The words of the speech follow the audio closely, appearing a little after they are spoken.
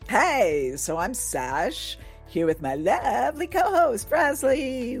Hey, so I'm Sash, here with my lovely co-host,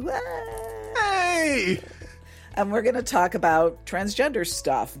 Presley. Hey! And we're going to talk about transgender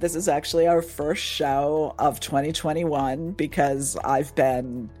stuff. This is actually our first show of 2021 because I've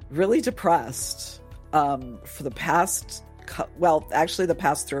been really depressed for the past, the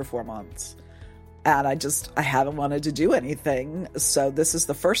past 3 or 4 months. And I haven't wanted to do anything. So this is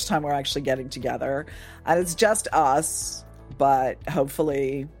the first time we're actually getting together. And it's just us, but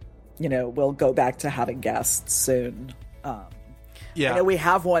hopefully, we'll go back to having guests soon. Yeah. I know we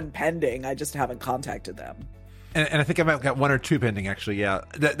have one pending. I just haven't contacted them. And I think I've got 1 or 2 pending, actually, yeah.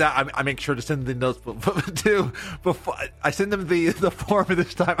 I make sure to send the notes to before I send them the form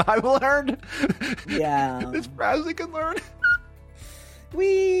this time. I've learned. Yeah. This Frasley can learn.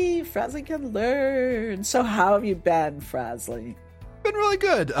 Frasley can learn. So how have you been, Frasley? Been really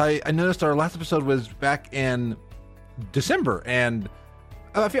good. I noticed our last episode was back in December, and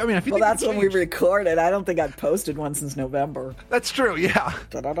I feel well, that's when we recorded. I don't think I've posted one since November. That's true, yeah.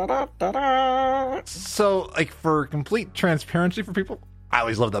 Da-da-da-da-da-da. So, for complete transparency for people, I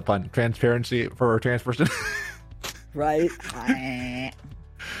always love that pun. Transparency for a trans person. Right.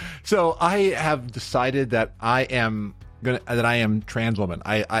 So I have decided that I am trans woman.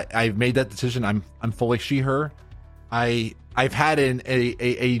 I've made that decision. I'm fully she her. I've had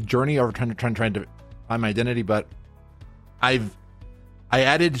a journey over trying to find my identity, but I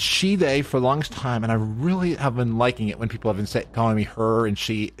added she they for the longest time, and I really have been liking it when people have been calling me her and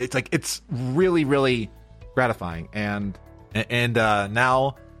she. It's really, really gratifying, and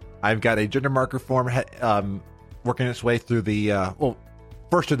now I've got a gender marker form working its way through the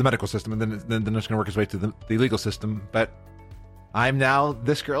first through the medical system, and then it's going to work its way through the legal system. But I'm now,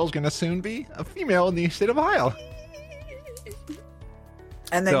 this girl's going to soon be a female in the state of Ohio.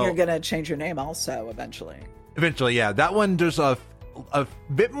 And then you're going to change your name also eventually. Eventually, yeah. That one, there's a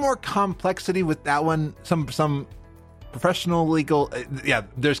bit more complexity with that one. Some professional legal,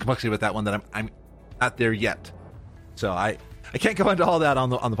 there's complexity with that one that I'm not there yet. So I can't go into all that on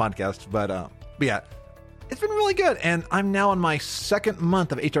the podcast, but yeah. It's been really good, and I'm now on my 2nd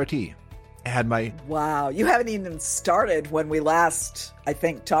month of HRT. I had my... Wow, you haven't even started when we last, I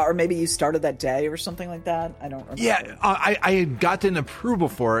think, or maybe you started that day or something like that? I don't remember. Yeah, I had gotten approval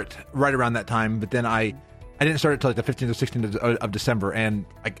for it right around that time, but then I didn't start it until the 15th or 16th of December, and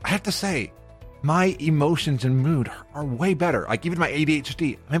I have to say, my emotions and mood are way better. Even my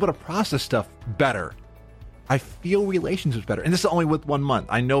ADHD, I'm able to process stuff better. I feel relationships better, and this is only with 1 month.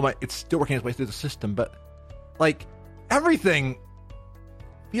 I know it's still working its way through the system, but everything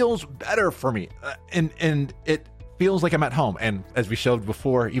feels better for me, and it feels like I'm at home. And as we showed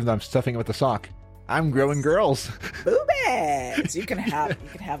before, even though I'm stuffing it with the sock, I'm growing girls. Boobies! You can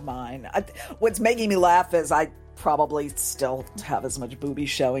have mine. What's making me laugh is I probably still have as much booby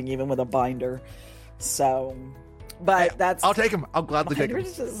showing even with a binder. So, but that's... I'll take them. I'll gladly take them.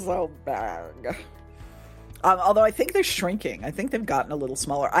 Binders is so bad. Although I think they're shrinking. I think they've gotten a little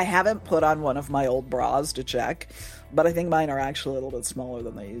smaller. I haven't put on one of my old bras to check, but I think mine are actually a little bit smaller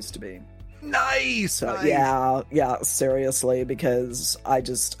than they used to be. Nice! So, nice. Yeah, seriously, because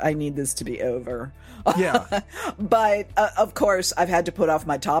I need this to be over. Yeah. But, of course, I've had to put off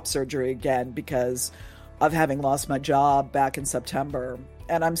my top surgery again because of having lost my job back in September,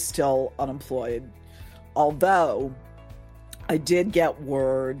 and I'm still unemployed. Although, I did get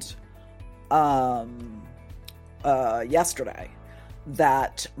word... yesterday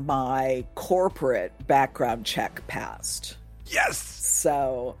that my corporate background check passed. Yes.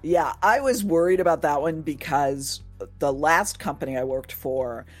 So, yeah, I was worried about that one because the last company I worked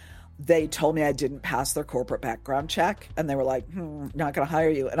for, they told me I didn't pass their corporate background check, and they were like, not going to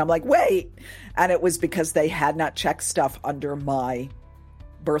hire you. And I'm like, wait. And it was because they had not checked stuff under my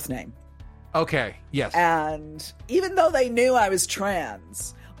birth name. Okay. Yes. And even though they knew I was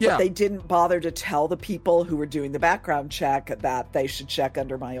trans, but they didn't bother to tell the people who were doing the background check that they should check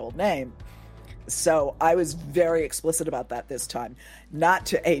under my old name. So I was very explicit about that this time. Not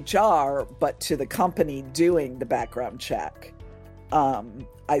to HR, but to the company doing the background check.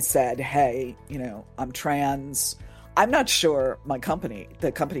 I said, hey, I'm trans. I'm not sure the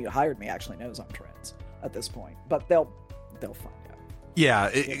company who hired me actually knows I'm trans at this point, but they'll find out.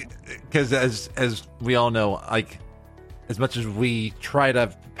 Yeah, because as we all know, as much as we try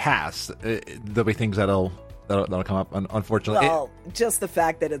to pass, there'll be things that'll come up, unfortunately. Well, just the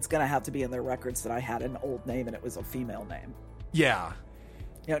fact that it's going to have to be in their records that I had an old name and it was a female name. Yeah.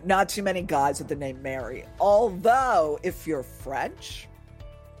 Not too many guys with the name Mary. Although, if you're French...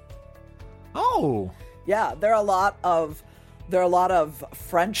 Oh. Yeah, there are a lot of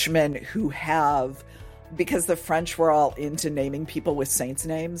Frenchmen who have because the French were all into naming people with saints'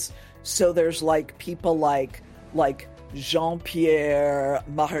 names. So there's like people like Jean-Pierre,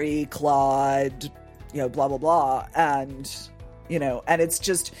 Marie-Claude, blah, blah, blah. And, and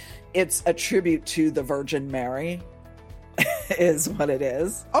it's a tribute to the Virgin Mary is what it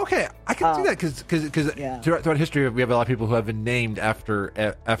is. Okay. I can see that because throughout history, we have a lot of people who have been named after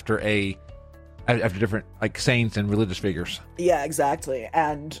different like saints and religious figures. Yeah, exactly.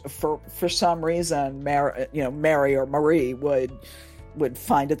 And for some reason, Mary or Marie would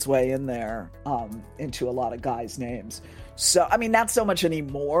find its way in there into a lot of guys' names. So, I mean, not so much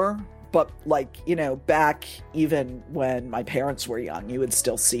anymore, but like, back even when my parents were young, you would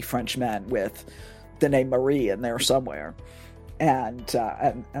still see French men with the name Marie in there somewhere. And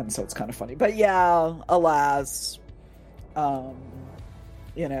so it's kind of funny. But yeah, alas, I'm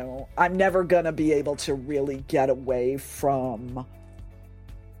never going to be able to really get away from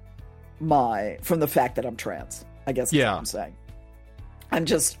the fact that I'm trans, I guess is what I'm saying.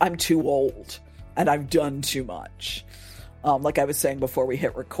 I'm too old and I've done too much. Like I was saying before we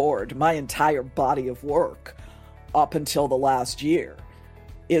hit record, my entire body of work up until the last year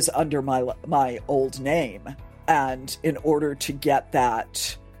is under my old name. And in order to get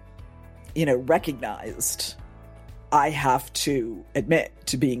that, recognized, I have to admit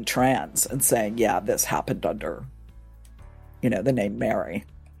to being trans and saying, yeah, this happened under, the name Mary.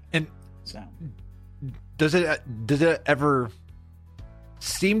 And so, does it ever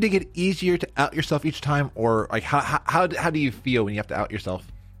seem to get easier to out yourself each time, or like how do you feel when you have to out yourself?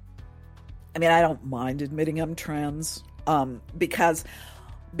 I mean, I don't mind admitting I'm trans, because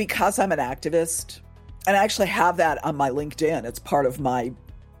I'm an activist, and I actually have that on my LinkedIn. It's part of my,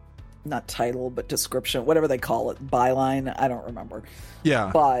 not title, but description, whatever they call it, byline. I don't remember.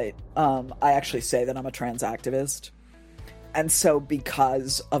 Yeah. But I actually say that I'm a trans activist. And so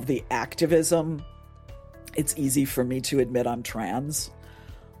because of the activism, it's easy for me to admit I'm trans.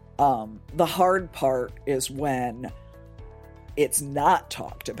 The hard part is when it's not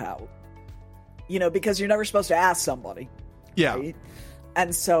talked about, because you're never supposed to ask somebody. Yeah. Right?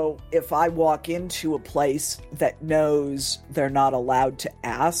 And so if I walk into a place that knows they're not allowed to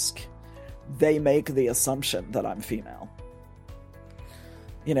ask, they make the assumption that I'm female.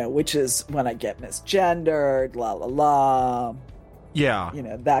 Which is when I get misgendered, la la la. Yeah.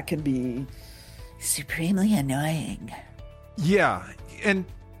 That can be supremely annoying. Yeah. And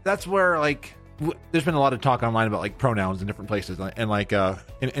that's where, like, there's been a lot of talk online about, like, pronouns in different places. And like,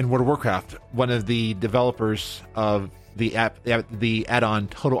 in World of Warcraft, one of the developers of the add-on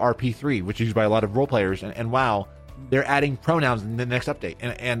Total RP3, which is used by a lot of role players, and WoW, they're adding pronouns in the next update.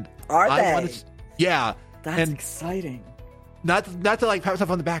 And are they? Yeah. That's exciting. Not to like pat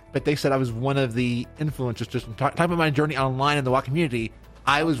myself on the back, but they said I was one of the influencers. Just talking about my journey online in the WoW community,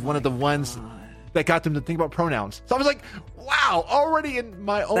 I was one of the ones that got them to think about pronouns. So I was like, wow, already in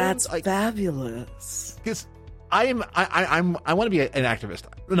my own. That's fabulous. Because I want to be an activist.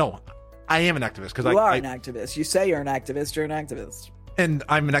 No, I am an activist because you are an activist. You say you're an activist. You're an activist. And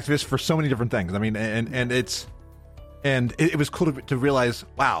I'm an activist for so many different things. I mean, and it was cool to realize,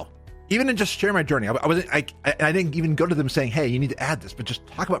 wow. Even in just sharing my journey, I didn't even go to them saying, "Hey, you need to add this," but just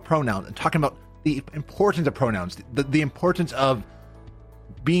talk about pronouns and talking about the importance of pronouns, the importance of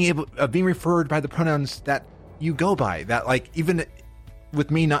being referred by the pronouns that you go by. That, like, even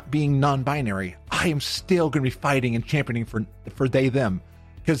with me not being non-binary, I am still going to be fighting and championing for they them,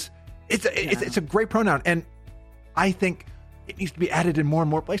 because it's a great pronoun, and I think it needs to be added in more and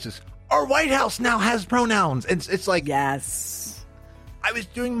more places. Our White House now has pronouns, and it's like, yes. I was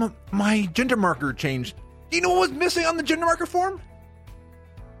doing my gender marker change. Do you know what was missing on the gender marker form?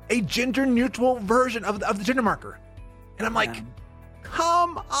 A gender-neutral version of the gender marker. And I'm like,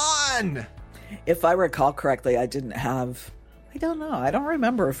 come on! If I recall correctly, I don't know. I don't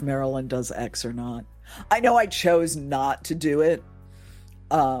remember if Maryland does X or not. I know I chose not to do it,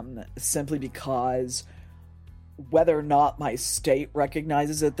 simply because whether or not my state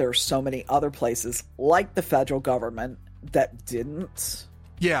recognizes it, there are so many other places, like the federal government, that didn't.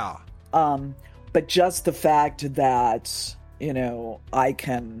 Yeah. But just the fact that, I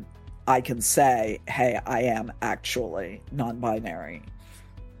can say, hey, I am actually non-binary,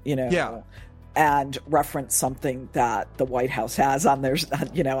 yeah, and reference something that the White House has on their,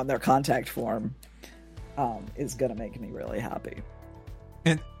 on their contact form, is going to make me really happy.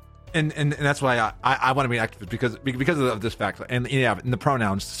 And that's why I want to be an activist, because of this fact, and the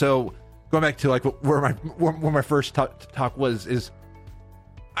pronouns. So going back to like where my first talk was, is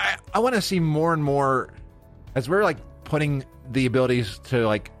I want to see more and more, as we're like putting the abilities to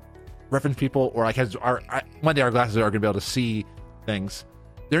like reference people, or like one day our glasses are going to be able to see things.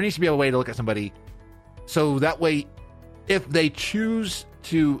 There needs to be a way to look at somebody So that way, if they choose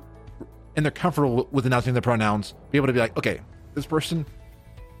to, and they're comfortable with announcing their pronouns, be able to be like, okay, this person,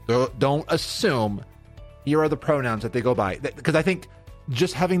 don't assume here are the pronouns that they go by. Because I think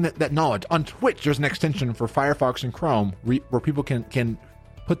just having that knowledge on Twitch, there's an extension for Firefox and Chrome where people can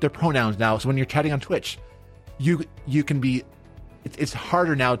put their pronouns now. So when you're chatting on Twitch, you can be. It's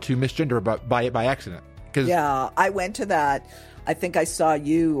harder now to misgender by accident. Yeah, I went to that. I think I saw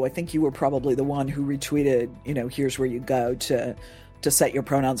you. I think you were probably the one who retweeted. Here's where you go to set your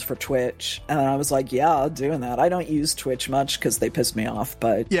pronouns for Twitch. And I was like, yeah, I'm doing that. I don't use Twitch much because they piss me off.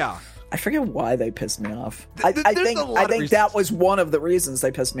 But yeah. I forget why they pissed me off. I think that was one of the reasons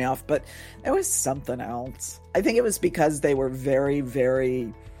they pissed me off, but there was something else. I think it was because they were very,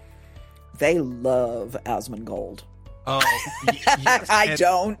 very. They love Asmongold. Oh, yes. I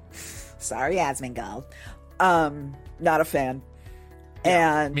don't. Sorry, Asmongold. Not a fan.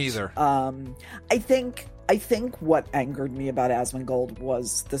 Yeah, and me either. I think what angered me about Asmongold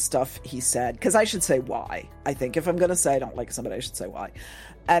was the stuff he said. Because I should say why. I think if I'm going to say I don't like somebody, I should say why.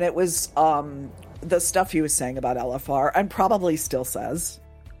 And it was the stuff he was saying about LFR, and probably still says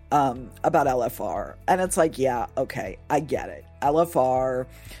about LFR. And it's like, yeah, okay, I get it. LFR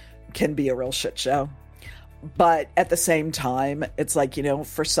can be a real shit show. But at the same time, it's like,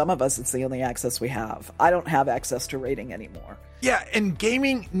 for some of us, it's the only access we have. I don't have access to rating anymore. Yeah, and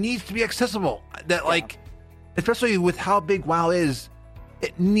gaming needs to be accessible. Especially with how big WoW is,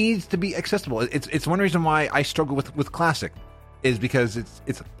 it needs to be accessible. It's one reason why I struggle with Classic, is because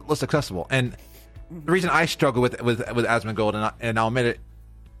it's less accessible. And the reason I struggle with Asmongold, and I'll admit it,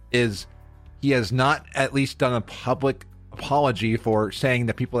 is he has not at least done a public apology for saying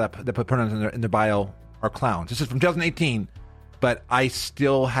that people that put pronouns in their bio are clowns. This is from 2018, but I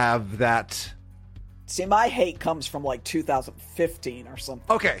still have that. See, my hate comes from like 2015 or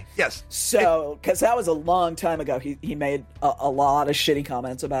something. Okay, yes. So, because that was a long time ago, he made a lot of shitty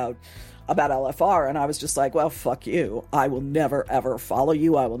comments about LFR, and I was just like, well, fuck you. I will never, ever follow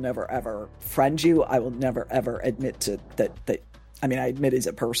you. I will never, ever friend you. I will never, ever admit to that. I mean, I admit he's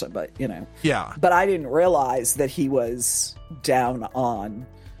a person, but, Yeah. But I didn't realize that he was down on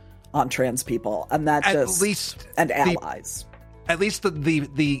trans people, and that and allies. At least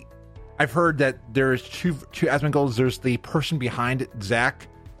the I've heard that there's two Asmongolds. There's the person behind Zach,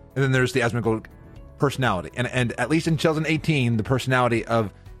 and then there's the Asmongold personality. And at least in 2018, the personality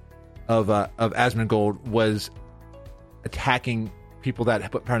of Asmongold was attacking people that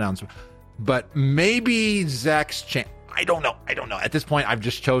put pronouns. But maybe Zach's chance. I don't know. At this point, I've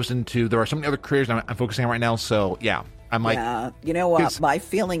just chosen to. There are so many other careers I'm focusing on right now. So yeah, I'm like, yeah. You know what? My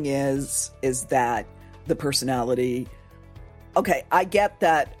feeling is that the personality. Okay, I get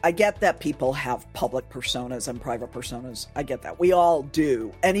that people have public personas and private personas. I get that. We all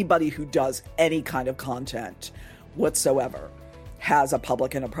do. Anybody who does any kind of content whatsoever has a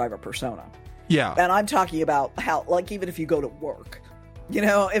public and a private persona. Yeah. And I'm talking about how, like, even if you go to work,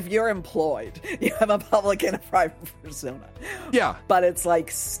 if you're employed, you have a public and a private persona. Yeah. But it's like,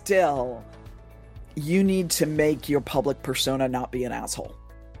 still, you need to make your public persona not be an asshole.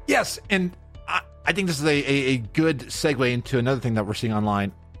 Yes, and I think this is a good segue into another thing that we're seeing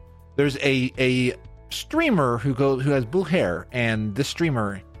online. There's a streamer who has blue hair, and this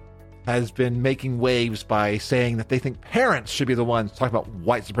streamer has been making waves by saying that they think parents should be the ones talking about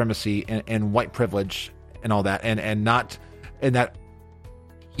white supremacy and white privilege and all that, and that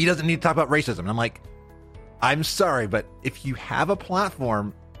he doesn't need to talk about racism. And I'm like, I'm sorry, but if you have a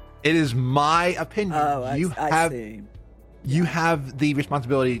platform, it is my opinion. Oh, I see. You have the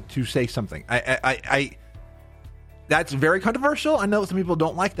responsibility to say something. I that's very controversial. I know some people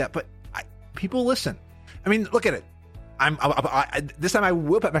don't like that, but people listen. I mean, look at it. This time I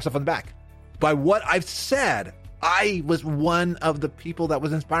will pat myself on the back. By what I've said, I was one of the people that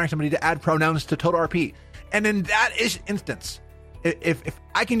was inspiring somebody to add pronouns to Total RP. And in that instance, if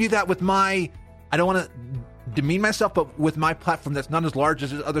I can do that with I don't want to demean myself, but with my platform that's not as large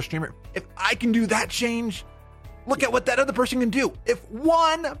as this other streamer, if I can do that change, look at what that other person can do. If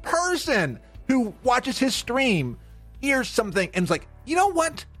one person who watches his stream hears something and is like, you know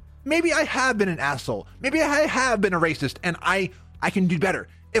what? Maybe I have been an asshole. Maybe I have been a racist, and I can do better.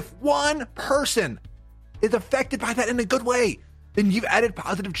 If one person is affected by that in a good way, then you've added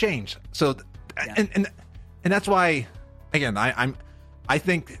positive change. So, yeah. and that's why, again, I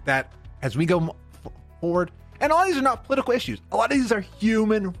think that as we go forward, and a lot of these are not political issues. A lot of these are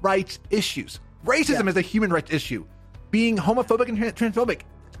human rights issues. Racism is a human rights issue. Being homophobic and transphobic,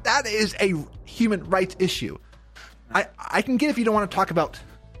 that is a human rights issue. I can get if you don't want to talk about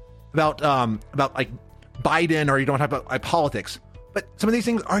like Biden, or you don't want to talk about politics, but some of these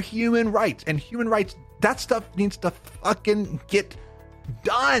things are human rights, and human rights that stuff needs to fucking get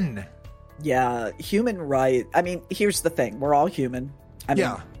done. Yeah, human right. I mean, here's the thing. We're all human. I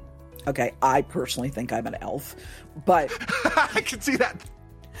mean, okay, I personally think I'm an elf, but... I can see that.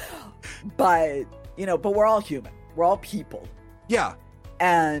 But, but we're all human. We're all people. Yeah.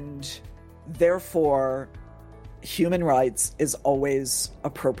 And therefore, human rights is always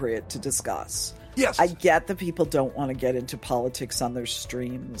appropriate to discuss. Yes. I get that people don't want to get into politics on their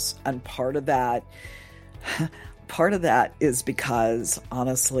streams. And part of that is because,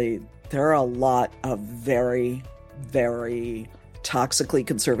 honestly, there are a lot of very, very toxically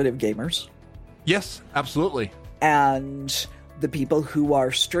conservative gamers. Yes, absolutely. And the people who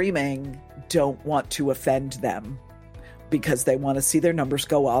are streaming don't want to offend them because they want to see their numbers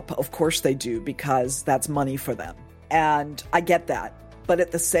go up. Of course they do, because that's money for them. And I get that. But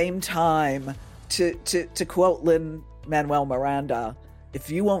at the same time, to quote Lin-Manuel Miranda, if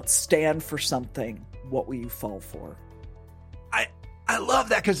you won't stand for something, what will you fall for? I love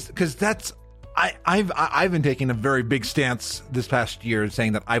that because that's I've been taking a very big stance this past year,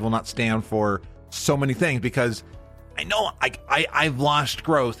 saying that I will not stand for so many things because I know I've lost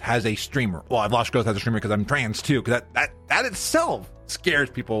growth as a streamer. Well, I've lost growth as a streamer because I'm trans too, because that itself scares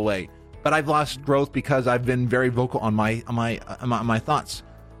people away. But I've lost growth because I've been very vocal on my thoughts.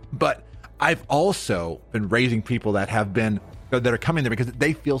 But I've also been raising people that are coming there because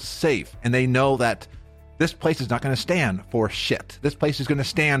they feel safe and they know that this place is not going to stand for shit. This place is going to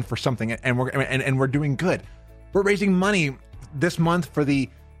stand for something, and we're doing good. We're raising money this month for the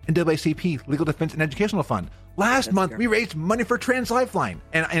NAACP Legal Defense and Educational Fund. Last month we raised money for Trans Lifeline,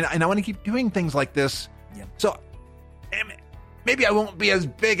 and I want to keep doing things like this. Yep. So maybe I won't be as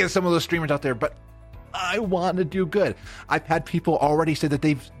big as some of those streamers out there, but I want to do good. I've had people already say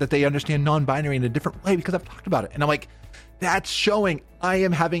that they understand non-binary in a different way because I've talked about it, and I'm like, that's showing I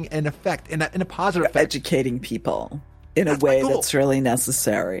am having an effect, in a positive effect. Educating people in a way that's really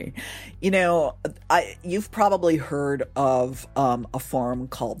necessary. You've probably heard of a forum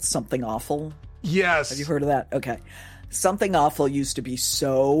called Something Awful. Yes. Have you heard of that? Okay. Something Awful used to be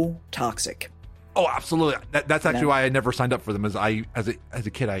so toxic. Oh, absolutely. That's actually why I never signed up for them. As a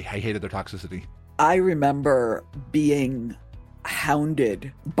kid, I hated their toxicity. I remember being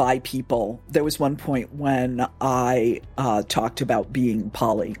hounded by people. There was one point when I talked about being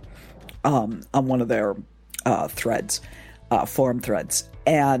poly on one of their forum threads,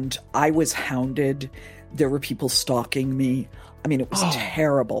 and I was hounded. There were people stalking me. I mean, it was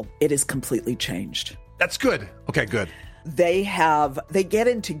terrible. It has completely changed. That's good. Okay, good. They get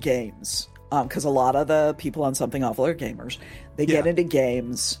into games because a lot of the people on Something Awful are gamers. They get into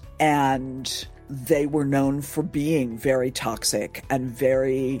games, and they were known for being very toxic and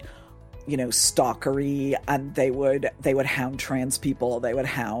very, stalkery, and they would hound trans people, they would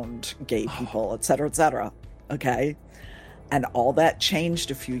hound gay people, et cetera, okay? And all that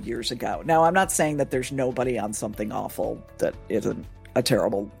changed a few years ago. Now, I'm not saying that there's nobody on Something Awful that isn't a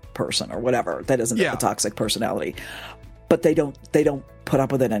terrible person or whatever, that isn't a toxic personality, but they don't put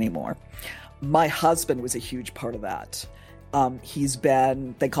up with it anymore. My husband was a huge part of that.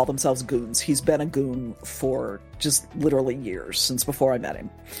 They call themselves goons. He's been a goon for just literally years, since before I met him.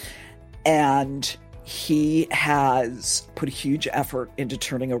 And he has put a huge effort into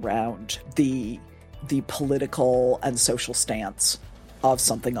turning around the political and social stance of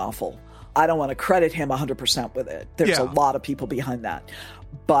Something Awful. I don't want to credit him 100% with it. There's a lot of people behind that.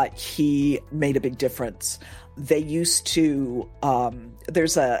 But he made a big difference. They used to,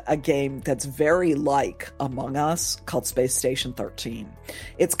 there's a game that's very like Among Us called Space Station 13.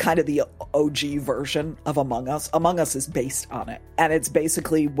 It's kind of the OG version of Among Us. Among Us is based on it. And it's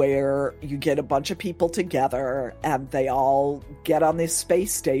basically where you get a bunch of people together and they all get on this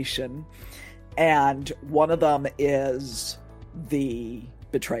space station. And one of them is the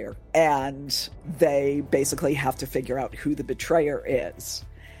betrayer. And they basically have to figure out who the betrayer is.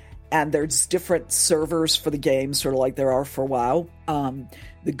 And there's different servers for the game, sort of like there are for WoW.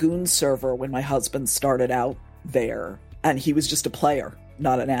 The Goon server, when my husband started out there, and he was just a player,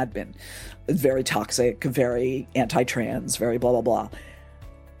 not an admin, very toxic, very anti-trans, very blah, blah, blah.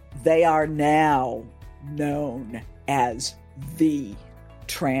 They are now known as the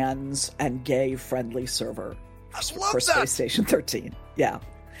trans and gay-friendly server for Space Station 13. Yeah.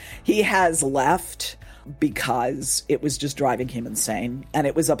 He has left because it was just driving him insane, and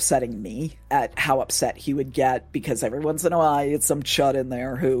it was upsetting me at how upset he would get, because every once in a while it's some chud in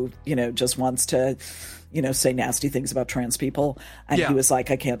there who just wants to say nasty things about trans people, and he was like,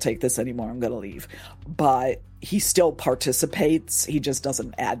 I can't take this anymore, I'm gonna leave. But he still participates, he just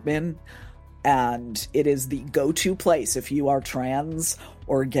doesn't admin, and it is the go-to place if you are trans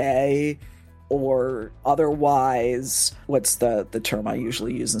or gay or otherwise, what's the term I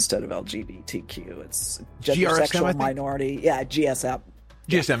usually use instead of LGBTQ? It's gender GRSM, sexual minority. Yeah, GSM.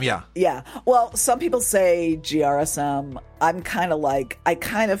 GSM, yeah. Yeah. Well, some people say GRSM. I'm kind of like, I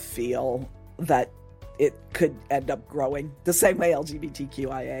kind of feel that it could end up growing the same way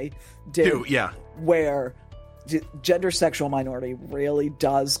LGBTQIA did. Yeah. Where gender sexual minority really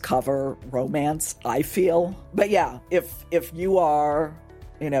does cover romance, I feel. But yeah, if you are,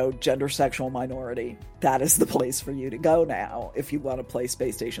 gender sexual minority, that is the place for you to go now if you want to play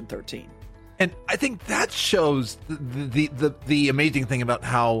Space Station 13. And I think that shows the amazing thing about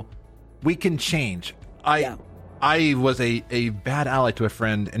how we can change. I was a bad ally to a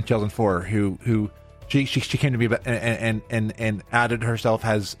friend in Children 4 who she came to me and added herself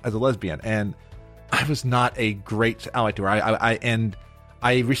as a lesbian, and I was not a great ally to her.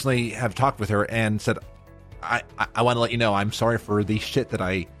 I recently have talked with her and said, I want to let you know I'm sorry for the shit that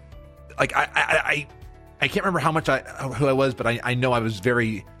I can't remember who I was, but I know I was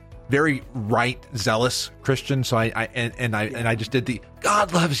very, very right, zealous Christian. So I just did the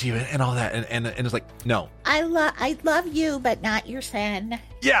God loves you and all that, and it's like, no, I love you, but not your sin.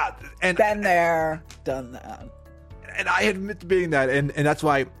 Yeah, and been there, done that, and I admit to being that, and that's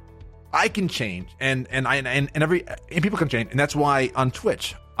why I can change, and people can change, and that's why on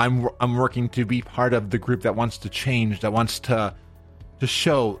Twitch I'm working to be part of the group that wants to change, that wants to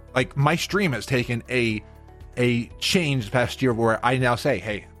show, like, my stream has taken a change the past year where I now say,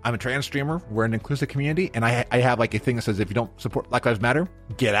 hey, I'm a trans streamer, we're an inclusive community, and I have like a thing that says if you don't support Black Lives Matter,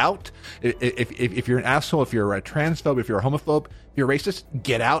 get out. If you're an asshole, if you're a transphobe, if you're a homophobe, if you're a racist,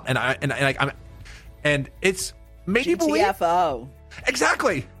 get out. And it's made people believe. GTFO.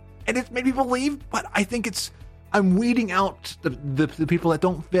 Exactly. And it's made people leave, but I think I'm weeding out the people that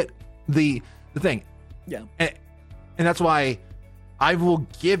don't fit the thing. Yeah. And that's why I will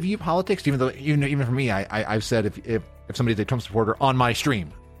give you politics, even though, even for me, I've said if somebody's a Trump supporter on my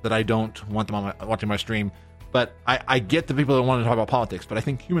stream, that I don't want them watching my stream. But I get the people that want to talk about politics, but I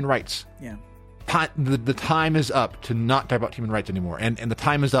think human rights. Yeah. The time is up to not talk about human rights anymore. And the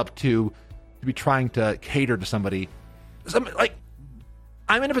time is up to be trying to cater to somebody. Like,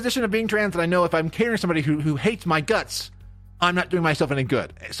 I'm in a position of being trans, and I know if I'm catering to somebody who hates my guts, I'm not doing myself any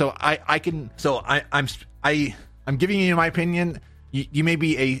good. So I'm giving you my opinion. You may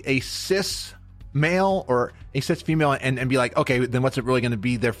be a cis male or a cis female and be like, okay, then what's it really going to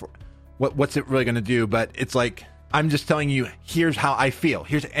be there for? What's it really going to do? But it's like, I'm just telling you, here's how I feel.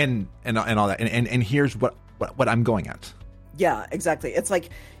 Here's and all that, and here's what I'm going at. Yeah, exactly. It's like,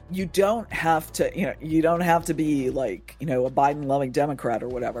 you don't have to be like, a Biden loving Democrat or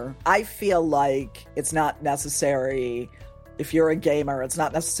whatever. I feel like it's not necessary, if you're a gamer, it's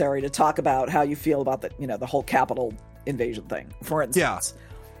not necessary to talk about how you feel about the whole Capitol invasion thing, for instance. Yeah.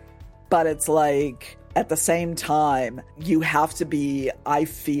 But it's like, at the same time, you have to be, I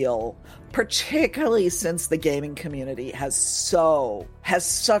feel, particularly since the gaming community has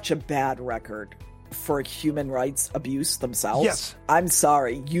such a bad record for human rights abuse themselves. Yes. I'm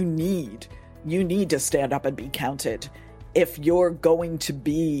sorry, you need to stand up and be counted. If you're going to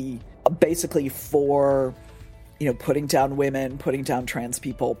be basically for, putting down women, putting down trans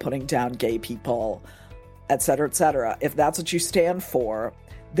people, putting down gay people, et cetera, if that's what you stand for,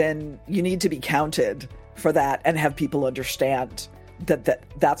 then you need to be counted for that and have people understand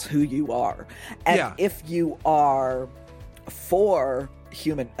that's who you are. And if you are for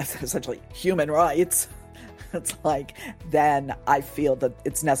essentially human rights, it's like, then I feel that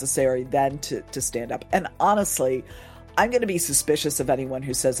it's necessary then to stand up. And honestly, I'm going to be suspicious of anyone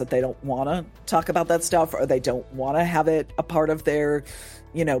who says that they don't want to talk about that stuff, or they don't want to have it a part of their,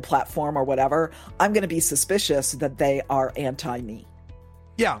 platform or whatever. I'm going to be suspicious that they are anti-me.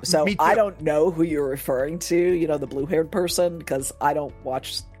 Yeah. So I don't know who you're referring to, the blue-haired person, because I don't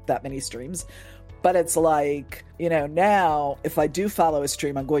watch that many streams. But it's like, now if I do follow a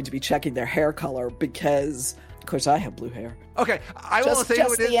stream, I'm going to be checking their hair color because, of course, I have blue hair. Okay, I won't say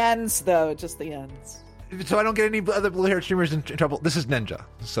just the ends, though. Just the ends. So I don't get any other blue-haired streamers in trouble. This is Ninja.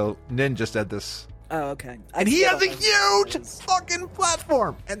 So Ninja said this. Oh, okay. And he has a huge fucking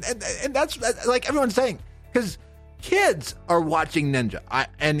platform, and that's like everyone's saying, because kids are watching Ninja. I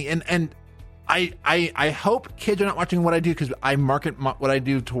hope kids are not watching what I do, because I market what I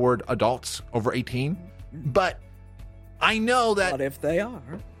do toward adults over 18. But I know that... But if they are?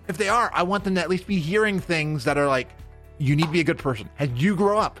 If they are, I want them to at least be hearing things that are like, you need to be a good person. As you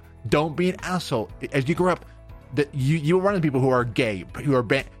grow up, don't be an asshole. As you grow up, that you will run into people who are gay, who are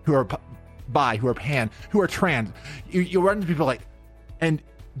bi, who are pan, who are trans. You'll run into people like... And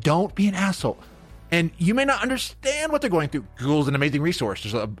don't be an asshole. And you may not understand what they're going through. Google's an amazing resource.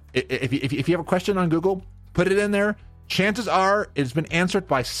 If you have a question on Google, put it in there. Chances are it's been answered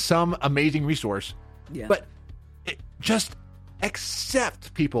by some amazing resource. Yeah. But just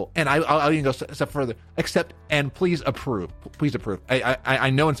accept people. And I'll even go a step further. Accept and please approve. Please approve. I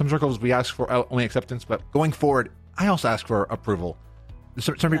know in some circles we ask for only acceptance, but going forward, I also ask for approval.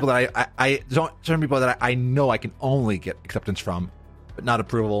 Certain people that certain people that I know I can only get acceptance from, but not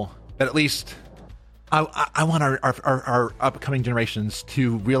approval. But at least I want our upcoming generations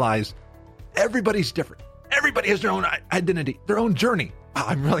to realize everybody's different. Everybody has their own identity, their own journey. Wow,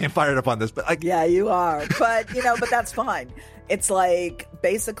 I'm really fired up on this, but yeah, you are. But but that's fine. It's like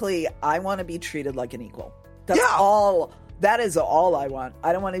basically, I want to be treated like an equal. That's all. That is all I want.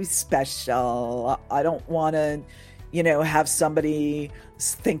 I don't want to be special. I don't want to, have somebody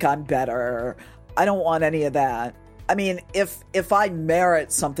think I'm better. I don't want any of that. I mean, if I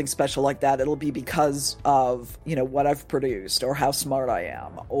merit something special like that, it'll be because of, what I've produced or how smart I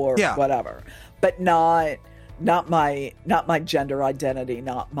am or whatever, but not my gender identity,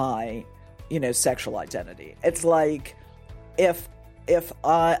 not my, sexual identity. It's like, if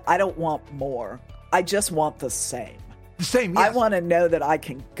I don't want more, I just want the same. The same, yes. I want to know that I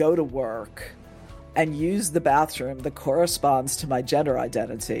can go to work and use the bathroom that corresponds to my gender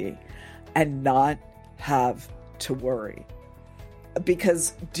identity and not have to worry.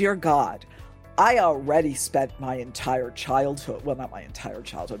 Because, dear God, I already spent my entire childhood, well, not my entire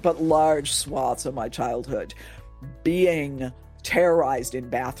childhood, but large swaths of my childhood being terrorized in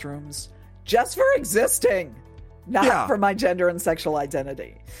bathrooms just for existing, not for my gender and sexual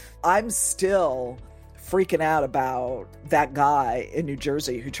identity. I'm still freaking out about that guy in New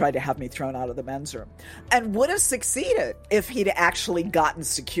Jersey who tried to have me thrown out of the men's room and would have succeeded if he'd actually gotten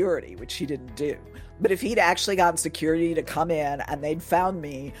security, which he didn't do. But if he'd actually gotten security to come in and they'd found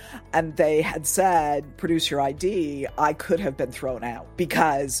me and they had said, produce your ID, I could have been thrown out.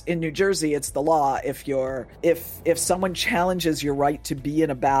 Because in New Jersey, it's the law. If someone challenges your right to be in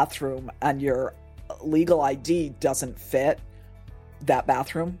a bathroom and your legal ID doesn't fit that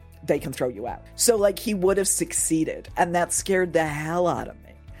bathroom, they can throw you out. So he would have succeeded. And that scared the hell out of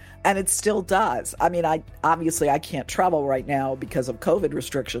me. And it still does. I mean, I can't travel right now because of COVID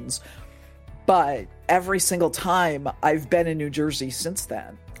restrictions. But every single time I've been in New Jersey since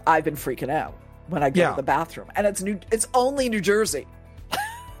then, I've been freaking out when I go to the bathroom. And it's only New Jersey.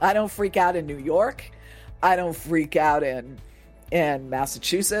 I don't freak out in New York. I don't freak out in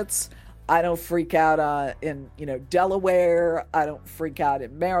Massachusetts. I don't freak out in Delaware. I don't freak out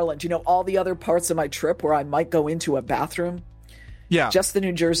in Maryland. All the other parts of my trip where I might go into a bathroom. Yeah. Just the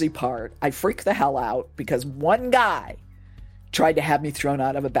New Jersey part. I freak the hell out because one guy tried to have me thrown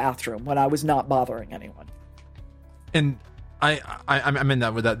out of a bathroom when I was not bothering anyone. And I'm in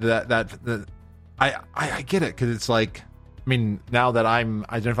that with that I get it, because it's like, I mean, now that I'm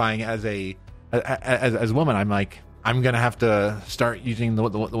identifying as a woman, I'm like, I'm gonna have to start using the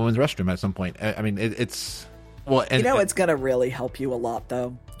women's restroom at some point. I mean, it's well, and, it's gonna really help you a lot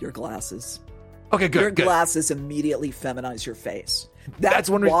though. Your glasses. Okay, good. Your glasses immediately feminize your face. That's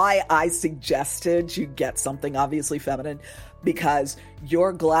why I suggested you get something obviously feminine, because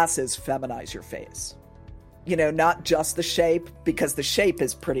your glasses feminize your face. Not just the shape, because the shape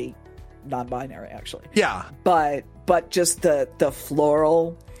is pretty non-binary actually. Yeah. But just the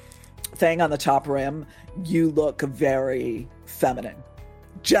floral thing on the top rim, you look very feminine.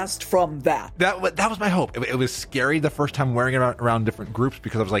 Just from that. That was my hope. It was scary the first time wearing it around different groups,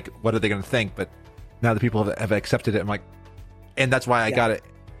 because I was like, what are they going to think? But now that people have accepted it, I'm like, and that's why I got it.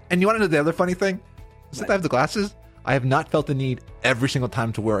 And you want to know the other funny thing? Since I have the glasses, I have not felt the need every single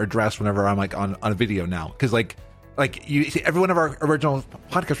time to wear a dress whenever I'm on a video now. Because like you see, every one of our original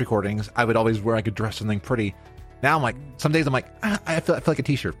podcast recordings, I would always wear a dress, something pretty. Now I'm like, some days I'm like, I feel like a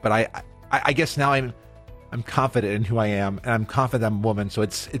t-shirt. But I guess now I'm confident in who I am, and I'm confident I'm a woman, so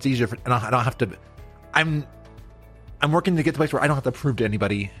it's easier and I don't have to. I'm working to get to the place where I don't have to prove to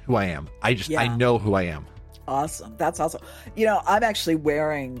anybody who I am. I know who I am. Awesome. That's awesome. I'm actually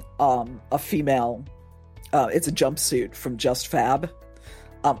wearing a female. It's a jumpsuit from Just Fab,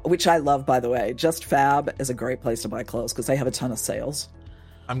 which I love, by the way. Just Fab is a great place to buy clothes because they have a ton of sales.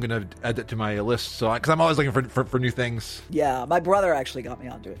 I'm going to add that to my list, because I'm always looking for new things. Yeah, my brother actually got me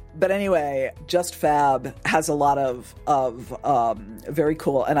onto it. But anyway, Just Fab has a lot of very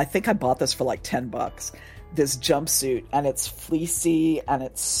cool, and I think I bought this for like $10. This jumpsuit, and it's fleecy and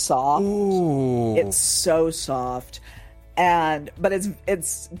it's soft. Ooh. It's so soft, but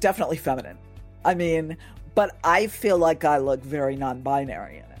it's definitely feminine. I mean, but I feel like I look very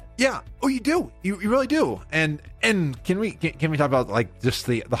non-binary in it. Yeah. Oh, you do. You really do. And can we talk about like just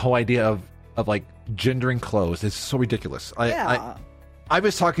the whole idea of like gendering clothes is so ridiculous. I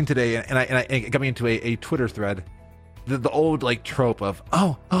was talking today, and it got me into a Twitter thread. The old like trope of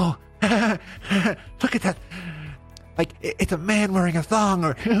look at that, like it's a man wearing a thong,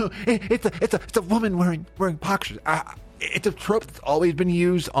 or it's a woman wearing boxers. It's a trope that's always been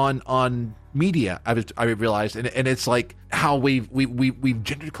used on media. I realized, and it's like how we've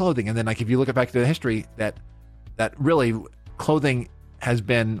gendered clothing, and then like if you look back to the history that really clothing has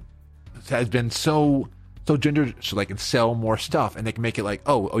been so gendered so they can sell more stuff, and they can make it like,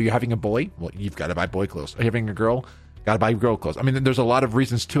 oh, you're having a boy? Well, you've got to buy boy clothes. Are you having a girl? Got to buy girl clothes. I mean, there's a lot of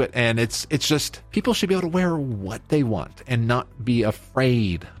reasons to it, and it's just people should be able to wear what they want and not be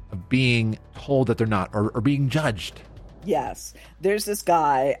afraid of being told that they're not, or being judged. Yes, there's this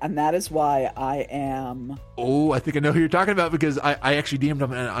guy, and that is why I am. Oh, I think I know who you're talking about, because I actually DM'd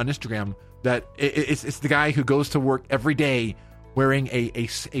him on Instagram. That it's the guy who goes to work every day wearing a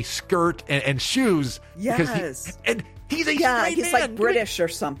skirt and shoes. Yes, and he's a straight man. He's like British or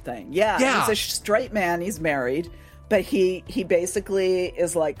something. Yeah, he's a straight man. He's married, but he basically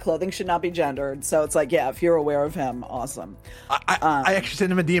is like, clothing should not be gendered. So it's like, yeah, if you're aware of him, awesome. I actually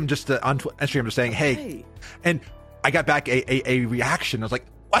sent him a DM just on Instagram just saying, hey, and I got back a reaction. I was like,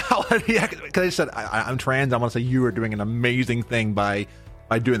 wow, because I said I'm trans. I want to say you are doing an amazing thing by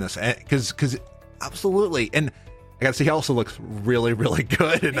doing this, because absolutely. And I gotta say, he also looks really, really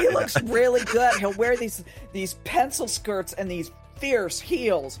good. He looks really good. He'll wear these pencil skirts and these fierce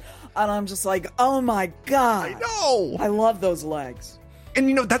heels, and I'm just like, oh my god! I know. I love those legs.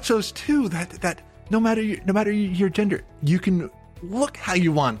 And that shows too that no matter your gender, you can look how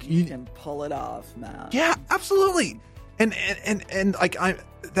you want. You can pull it off, man. Yeah, absolutely. And like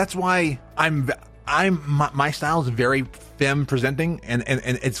that's why my style is very femme presenting, and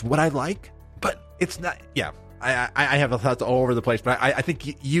it's what I like, but it's not. Yeah. I have thoughts all over the place, but I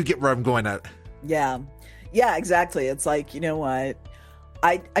think you get where I'm going at. Yeah, exactly. It's like, you know what?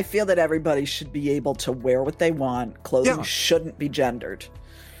 I feel that everybody should be able to wear what they want. Clothing shouldn't be gendered.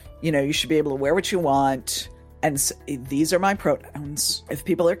 You should be able to wear what you want. And these are my pronouns. If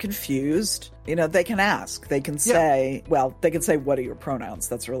people are confused, they can ask. They can say, they can say, what are your pronouns?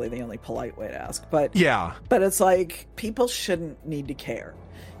 That's really the only polite way to ask. But but it's like, people shouldn't need to care.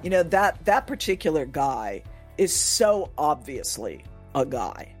 That particular guy is so obviously a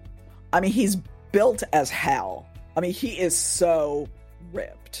guy. I mean, he's built as hell. I mean, he is so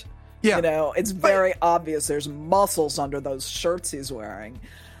ripped. Yeah. It's very obvious there's muscles under those shirts he's wearing.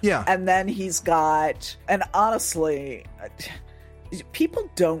 Yeah. And then he's got, and honestly, people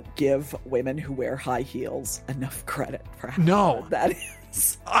don't give women who wear high heels enough credit for how that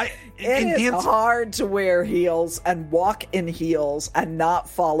is. It is hard to wear heels and walk in heels and not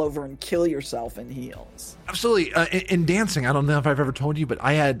fall over and kill yourself in heels. Absolutely. In dancing, I don't know if I've ever told you, but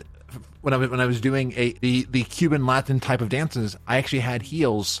I had, when I was doing the Cuban Latin type of dances, I actually had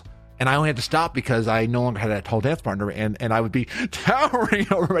heels, and I only had to stop because I no longer had a tall dance partner, and I would be towering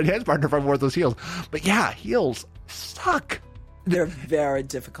over my dance partner if I wore those heels. But yeah, heels suck. They're very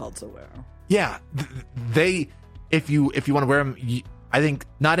difficult to wear. Yeah, if you want to wear them, I think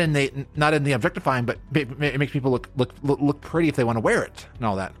not in the objectifying, but it makes people look pretty if they want to wear it and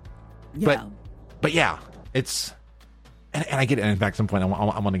all that. Yeah. But yeah, it's and I get it. And in fact, at some point I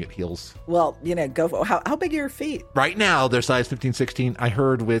want to get heels. Well, go for, how big are your feet? Right now they're size 15, 16. I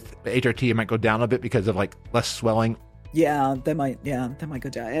heard with HRT it might go down a bit because of like less swelling. Yeah, they might go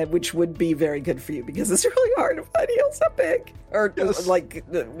down, which would be very good for you because it's really hard to find heels that big, or like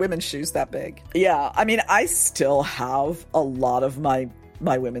women's shoes that big. Yeah, I mean, I still have a lot of my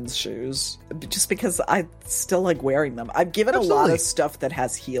women's shoes just because I still like wearing them. I've given a lot of stuff that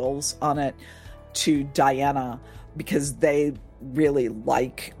has heels on it to Diana because they really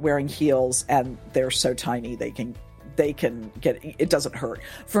like wearing heels, and they're so tiny they can get, it doesn't hurt.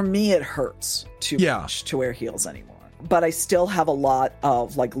 For me, it hurts too much to wear heels anymore. But I still have a lot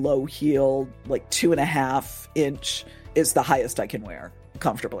of like low heel, like 2.5 inch is the highest I can wear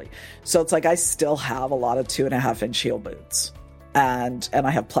comfortably. So it's like I still have a lot of 2.5 inch heel boots, and I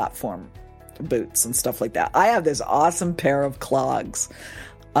have platform boots and stuff like that. I have this awesome pair of clogs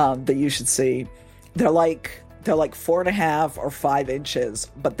that you should see. They're like 4.5 or 5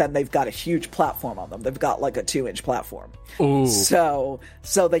 inches, but then they've got a huge platform on them. They've got like a 2-inch platform. Ooh. So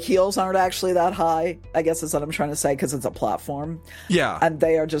the heels aren't actually that high, I guess is what I'm trying to say, because it's a platform. Yeah. And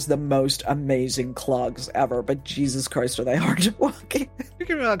they are just the most amazing clogs ever, but Jesus Christ, are they hard to walk in. You're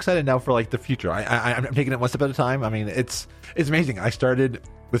getting really excited now for like the future. I'm taking it one step at a time. I mean, it's amazing. I started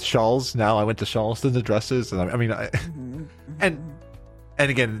with shawls. Now I went to shawls to the dresses. And and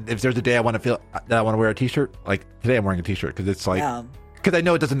again, if there's a day I want to feel that I want to wear a t-shirt, like today I'm wearing a t-shirt because it's like because I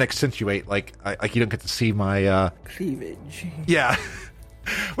know it doesn't accentuate like you don't get to see my cleavage. Yeah.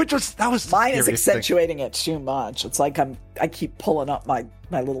 That was mine is accentuating it too much. It's like I keep pulling up my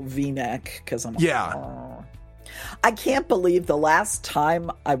little V-neck because I'm I can't believe the last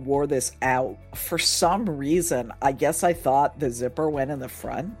time I wore this out, for some reason, I guess I thought the zipper went in the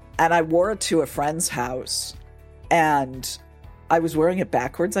front, and I wore it to a friend's house, and I was wearing it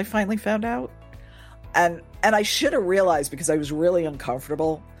backwards, I finally found out. And I should have realized, because I was really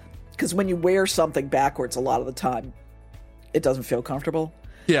uncomfortable, because when you wear something backwards a lot of the time, it doesn't feel comfortable.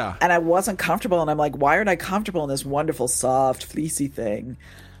 Yeah. And I wasn't comfortable, and I'm like, why aren't I comfortable in this wonderful, soft, fleecy thing?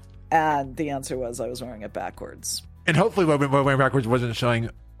 And the answer was I was wearing it backwards. And hopefully wearing backwards wasn't showing,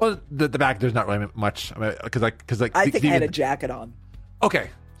 well, the back, there's not really much. Because I think I had a jacket on. Okay.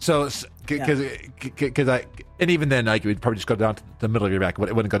 So, because and even then, like, it would probably just go down to the middle of your back.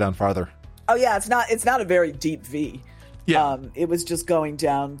 It wouldn't go down farther. Oh, yeah. It's not a very deep V. Yeah. It was just going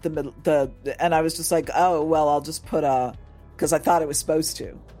down the middle, and I was just like, oh, well, I'll just put because I thought it was supposed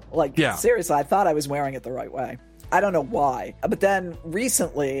to. Like, seriously, I thought I was wearing it the right way. I don't know why. But then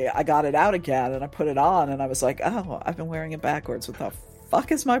recently I got it out again and I put it on and I was like, oh, I've been wearing it backwards. What the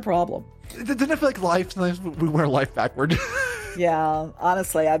fuck is my problem? Didn't I feel like life, sometimes we wear life backward? Yeah,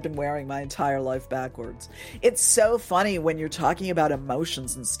 honestly, I've been wearing my entire life backwards. It's so funny when you're talking about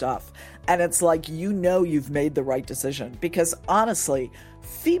emotions and stuff. And it's like, you've made the right decision. Because honestly,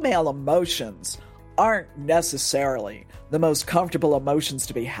 female emotions aren't necessarily the most comfortable emotions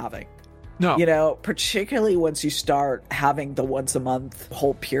to be having. No. Particularly once you start having the once a month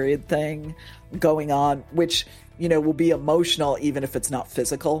whole period thing going on, which, will be emotional even if it's not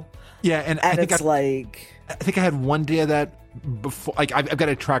physical. Yeah, and I think I think I had one day of that before. Like, I've got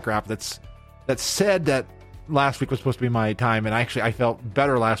a tracker app that said that last week was supposed to be my time, and I felt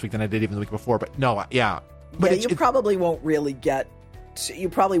better last week than I did even the week before. But no, yeah. But you probably won't really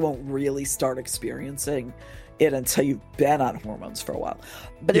start experiencing it until you've been on hormones for a while.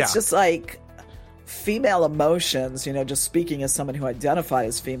 But it's just like female emotions, just speaking as someone who identifies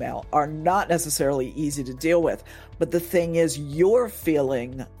as female, are not necessarily easy to deal with. But the thing is, you're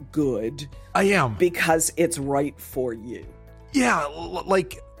feeling good. I am. Because it's right for you. Yeah,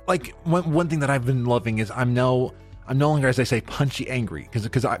 like one thing that I've been loving is I'm no longer, as I say, punchy angry,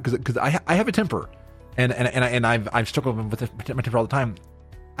 because I have a temper, and I've struggled with my temper all the time.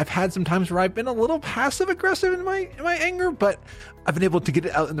 I've had some times where I've been a little passive aggressive in my anger, but I've been able to get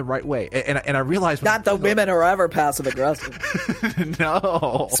it out in the right way. And I realize not that women are ever passive aggressive.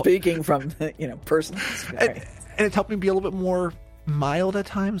 No, speaking from personal experience, and it's helped me be a little bit more mild at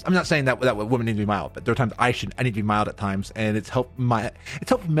times. I'm not saying that women need to be mild, but there are times I need to be mild at times, and it's helped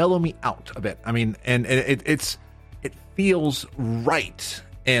mellow me out a bit. I mean, and it feels right,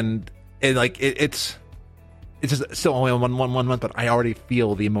 and it's just still only one month, but I already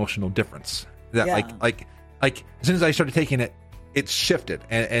feel the emotional difference. That like as soon as I started taking it, it's shifted,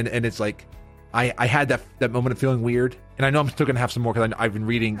 and it's like I had that moment of feeling weird, and I know I'm still gonna have some more because I've been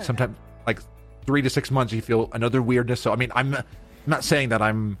reading sometimes like 3 to 6 months you feel another weirdness. So I mean, I'm not saying that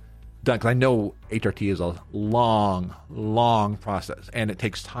I'm done, because I know HRT is a long process and it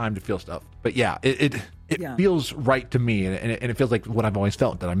takes time to feel stuff. But yeah, it feels right to me, and it feels like what I've always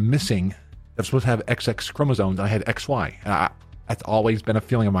felt, that I'm missing. I'm supposed to have XX chromosomes, and I had XY. That's always been a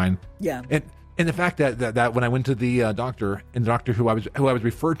feeling of mine. Yeah. And the fact that when I went to the doctor, and the doctor who I was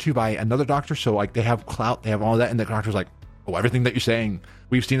referred to by another doctor, so like they have clout, they have all that, and the doctor's like, oh, everything that you're saying,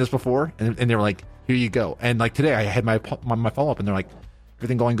 we've seen this before, and they were like, here you go. And like today, I had my follow up, and they're like,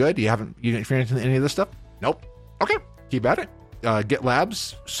 everything going good? You didn't experience any of this stuff? Nope. Okay, keep at it. Get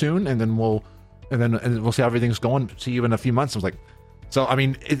labs soon, and then we'll see how everything's going. See you in a few months. I was like, so I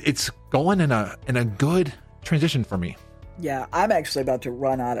mean, it's going in a good transition for me. Yeah, I'm actually about to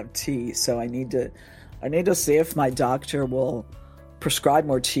run out of tea, so I need to see if my doctor will prescribe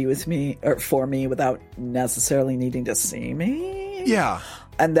more tea with me or for me without necessarily needing to see me. Yeah.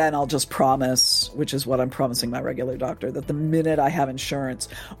 And then I'll just promise, which is what I'm promising my regular doctor, that the minute I have insurance,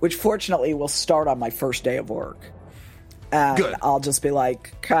 which fortunately will start on my first day of work, and good. I'll just be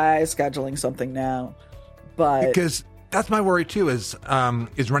like, okay, scheduling something now. But because that's my worry too, is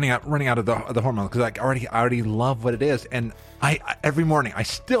running out of the hormone, because I already love what it is, and I every morning I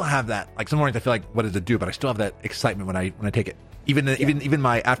still have that. Like some mornings I feel like, what does it do? But I still have that excitement when I take it. Even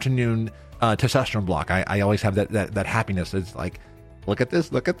my afternoon testosterone block, I always have that happiness. It's like, look at this.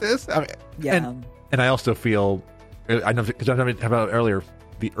 I mean, yeah. And I also feel, I know, because I was talking about earlier,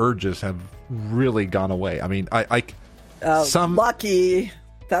 the urges have really gone away. I mean, lucky.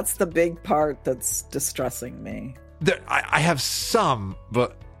 That's the big part that's distressing me. I have some,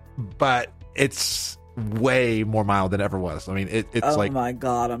 but it's way more mild than it ever was. I mean, it's oh like, my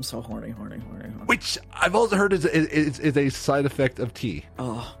God, I'm so horny. which I've also heard is a side effect of tea.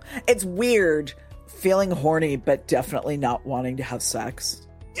 Oh, it's weird feeling horny, but definitely not wanting to have sex.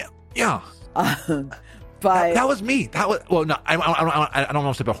 Yeah. But that was me. That was, well, no, I don't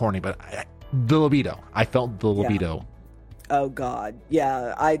know about horny, but the libido. I felt the libido. Yeah. Oh God.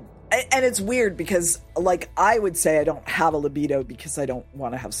 Yeah. And it's weird because, like, I would say I don't have a libido because I don't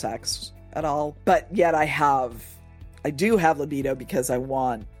want to have sex at all. But yet I do have libido because I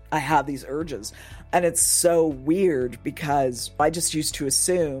have these urges. And it's so weird because I just used to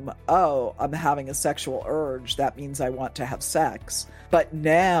assume, oh, I'm having a sexual urge. That means I want to have sex. But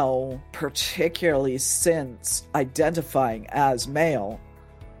now, particularly since identifying as male,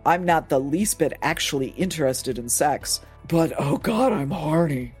 I'm not the least bit actually interested in sex. But, oh God, I'm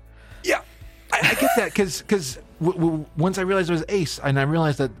horny. Yeah, I get that because once I realized I was ace, and I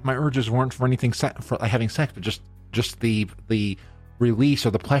realized that my urges weren't for anything for having sex, but just the release or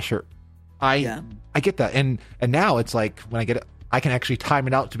the pleasure. I get that, and now it's like when I get it, I can actually time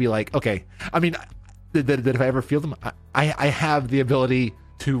it out to be like, okay. I mean, that if I ever feel them, I have the ability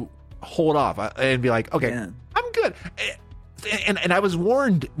to hold off and be like, okay, I'm good. And I was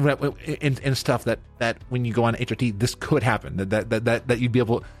warned in stuff that when you go on HRT, this could happen. That you'd be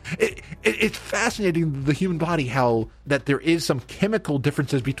able. It's fascinating, the human body, how that there is some chemical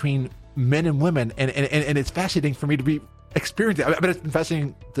differences between men and women, and it's fascinating for me to be experiencing. I mean, it's been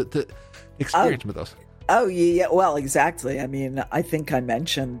fascinating to experience with those. Oh yeah, well, exactly. I mean, I think I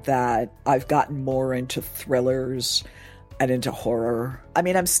mentioned that I've gotten more into thrillers and into horror. I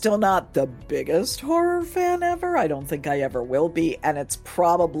mean, I'm still not the biggest horror fan ever. I don't think I ever will be. And it's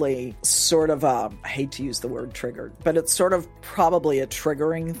probably sort of I hate to use the word triggered, but it's sort of probably a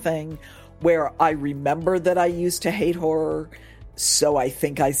triggering thing where I remember that I used to hate horror, so I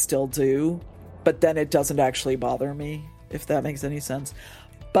think I still do, but then it doesn't actually bother me, if that makes any sense.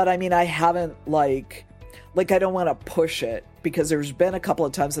 But I mean, I haven't like I don't want to push it, because there's been a couple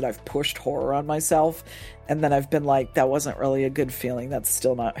of times that I've pushed horror on myself, and then I've been like, that wasn't really a good feeling. That's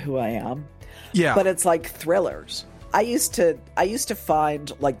still not who I am. Yeah. But it's like thrillers. I used to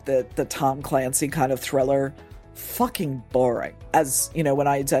find like the Tom Clancy kind of thriller fucking boring. As you know, when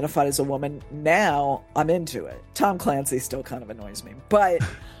I identified as a woman, now I'm into it. Tom Clancy still kind of annoys me, but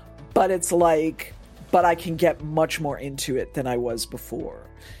it's like, but I can get much more into it than I was before.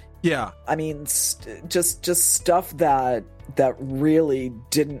 Yeah. I mean, just stuff that really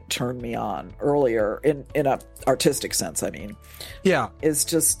didn't turn me on earlier in a artistic sense. I mean, yeah, it's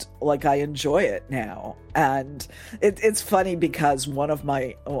just like I enjoy it now. And it's funny because one of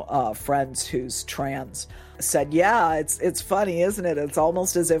my friends who's trans said, yeah, it's funny, isn't it? It's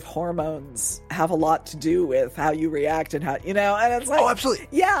almost as if hormones have a lot to do with how you react and how, you know, and it's like, oh, absolutely.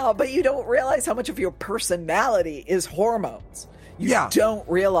 Yeah, but you don't realize how much of your personality is hormones. You don't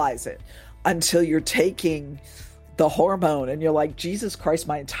realize it until you're taking the hormone and you're like, Jesus Christ,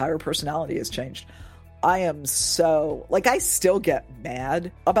 my entire personality has changed. I am so, like, I still get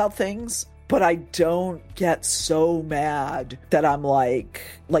mad about things, but I don't get so mad that I'm like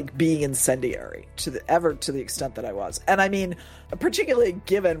being incendiary to the extent that I was. And I mean, particularly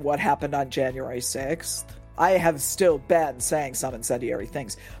given what happened on January 6th, I have still been saying some incendiary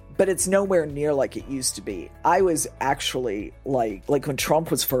things, but it's nowhere near like it used to be. I was actually like when Trump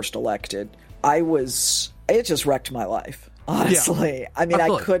was first elected, it just wrecked my life. Honestly. Yeah, I mean,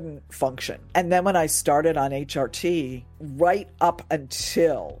 absolutely. I couldn't function. And then when I started on HRT, right up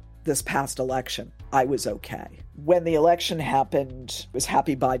until this past election, I was okay. When the election happened, I was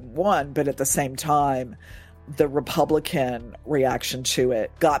happy Biden won, but at the same time, the Republican reaction to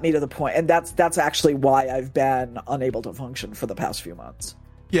it got me to the point, and that's actually why I've been unable to function for the past few months.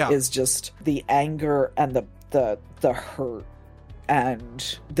 Yeah. Is just the anger and the hurt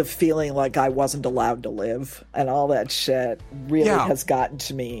and the feeling like I wasn't allowed to live and all that shit really has gotten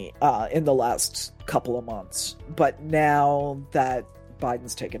to me in the last couple of months. But now that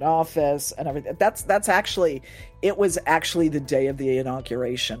Biden's taken office and everything, that's actually, it was actually the day of the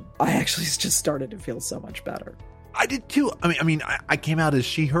inauguration. I actually just started to feel so much better. I did too. I mean, I came out as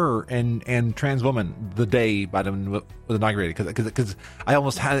she, her, and trans woman the day Biden was inaugurated because I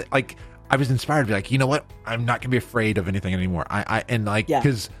almost had like, I was inspired to be like, you know what? I'm not gonna be afraid of anything anymore.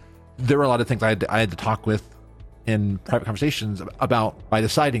 Because there were a lot of things I had to talk with in private conversations about by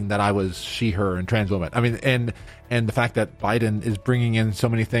deciding that I was she, her, and trans woman. I mean, and the fact that Biden is bringing in so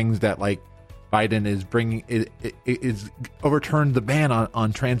many things that like Biden is bringing is overturned the ban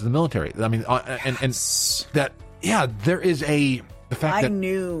on trans in the military. I mean, and that. Yeah, there is the fact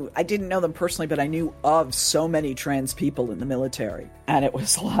I didn't know them personally, but I knew of so many trans people in the military. And it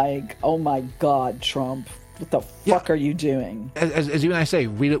was like, oh my God, Trump, what the fuck are you doing? As you and I say,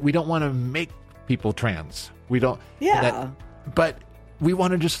 we don't want to make people trans. We don't. Yeah. But we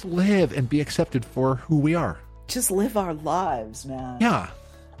want to just live and be accepted for who we are. Just live our lives, man. Yeah.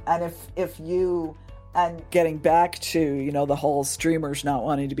 And if you, and getting back to, the whole streamers not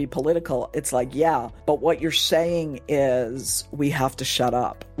wanting to be political, it's like, yeah, but what you're saying is we have to shut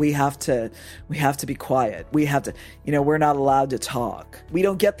up. We have to be quiet. We have to, we're not allowed to talk. We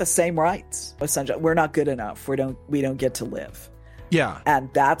don't get the same rights. Essentially, we're not good enough. We don't get to live. Yeah. And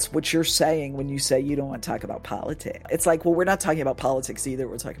that's what you're saying when you say you don't want to talk about politics. It's like, well, we're not talking about politics either.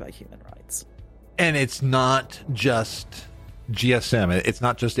 We're talking about human rights. And it's not just GSM. It's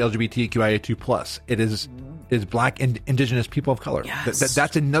not just LGBTQIA2+. It is Black and Indigenous people of color. Yes.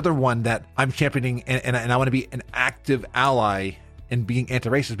 That's another one that I'm championing, and I want to be an active ally in being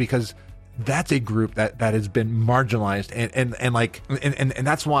anti-racist, because that's a group that has been marginalized, and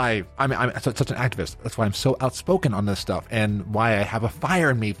that's why I'm such an activist. That's why I'm so outspoken on this stuff, and why I have a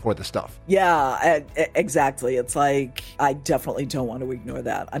fire in me for this stuff. Yeah, exactly. It's like, I definitely don't want to ignore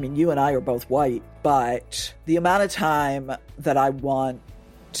that. I mean, you and I are both white, but the amount of time that I want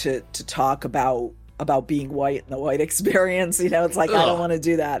to talk about being white and the white experience, it's like, I don't want to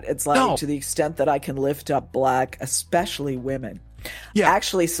do that. It's like, to the extent that I can lift up Black, especially women. Yeah.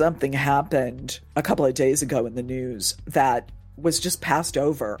 Actually, something happened a couple of days ago in the news that was just passed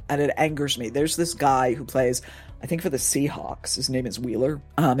over, and it angers me. There's this guy who plays, I think, for the Seahawks. His name is Wheeler,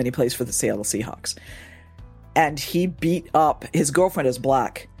 and he plays for the Seattle Seahawks. And he beat up, his girlfriend is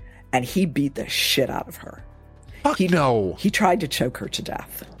Black, and he beat the shit out of her. No. He tried to choke her to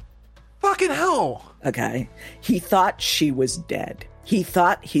death. Fucking hell. Okay. He thought she was dead. He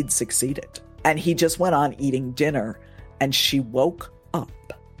thought he'd succeeded. And he just went on eating dinner. And she woke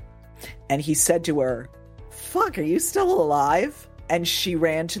up, and he said to her, "Fuck, are you still alive?" And she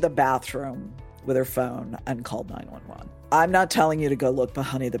ran to the bathroom with her phone and called 911. I'm not telling you to go look, but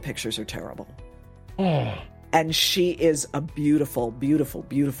honey, the pictures are terrible. And she is a beautiful, beautiful,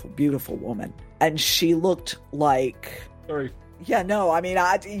 beautiful, beautiful woman. And she looked like... Sorry. Yeah, no, I mean,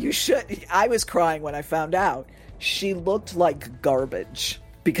 you should... I was crying when I found out. She looked like garbage,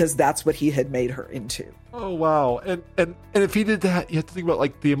 because that's what he had made her into. Oh, wow. And if he did that, you have to think about,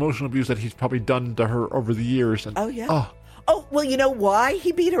 like, the emotional abuse that he's probably done to her over the years. And, oh, yeah. Oh, well, you know why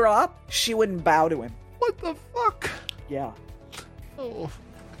he beat her up? She wouldn't bow to him. What the fuck? Yeah. Oh.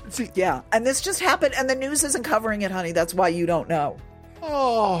 See, yeah, and this just happened, and the news isn't covering it, honey. That's why you don't know.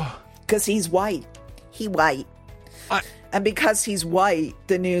 Oh. Because he's white. He white. And because he's white,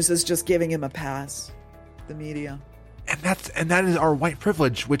 the news is just giving him a pass. The media. And that is our white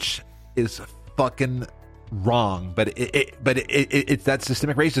privilege, which is fucking wrong. But it's that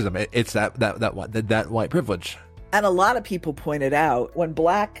systemic racism. It's that white privilege. And a lot of people pointed out, when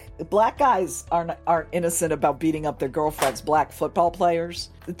black guys aren't innocent about beating up their girlfriends, Black football players,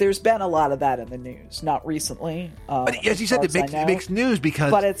 there's been a lot of that in the news. Not recently. But as you said, it makes news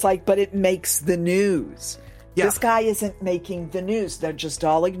because... But it's like, but it makes the news. Yeah. This guy isn't making the news. They're just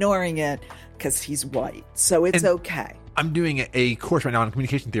all ignoring it because he's white. So it's okay. I'm doing a course right now on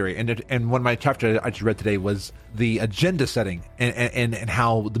communication theory, and one of my chapters I just read today was the agenda setting and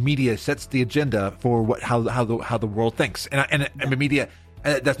how the media sets the agenda for how the world thinks. And the media,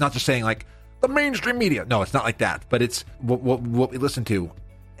 that's not just saying like the mainstream media. No, it's not like that. But it's what we listen to.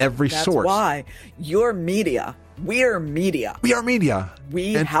 Every That's source. Why you're media. We're media. We are media.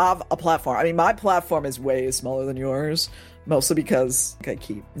 We have a platform. I mean, my platform is way smaller than yours, mostly because I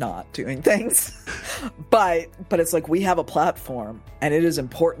keep not doing things. but it's like we have a platform, and it is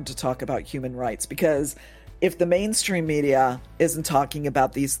important to talk about human rights, because if the mainstream media isn't talking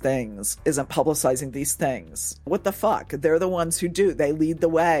about these things, isn't publicizing these things, what the fuck? They're the ones who do. They lead the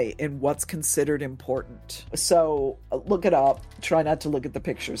way in what's considered important. So look it up. Try not to look at the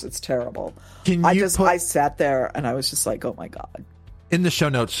pictures. It's terrible. I sat there and I was just like, oh my God. In the show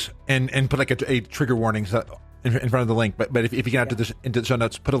notes, and put like a trigger warning in front of the link. But if you get out into the show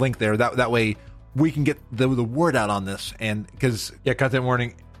notes, put a link there. That way we can get the word out on this. And because, content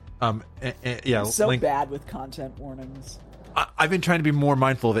warning. I'm so link. Bad with content warnings. I've been trying to be more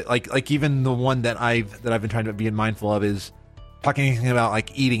mindful of it. Like even the one that I've been trying to be mindful of is talking anything about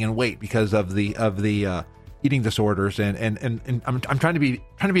like eating and weight because of the eating disorders, and I'm trying to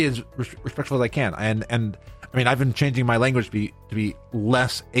be as respectful as I can. And I mean, I've been changing my language to be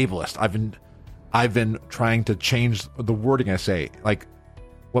less ableist. I've been trying to change the wording I say. Like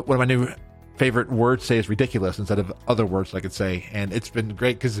one of my new favorite words say is ridiculous instead of other words I could say, and it's been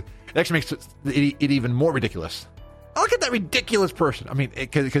great because it actually makes it even more ridiculous. look at that ridiculous person. I mean,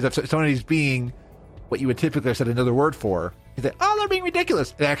 because if somebody's being what you would typically have said another word for, you say, oh, they're being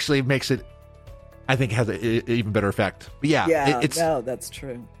ridiculous. It actually makes it, I think, has an even better effect. But no, that's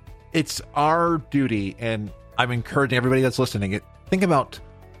true. It's our duty, and I'm encouraging everybody that's listening. Think about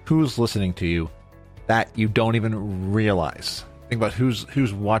who's listening to you that you don't even realize. Think about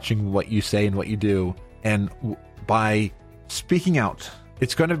who's watching what you say and what you do, and by speaking out,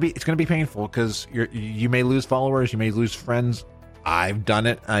 it's going to be painful because you may lose followers, you may lose friends. I've done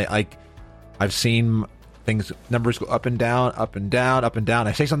it. I've seen numbers go up and down, up and down, up and down.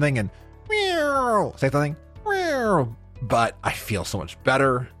 I say something and say something, but I feel so much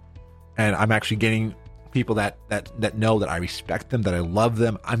better, and I'm actually getting people that know that I respect them, that I love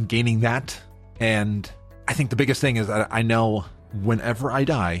them. I'm gaining that, and I think the biggest thing is that I know whenever I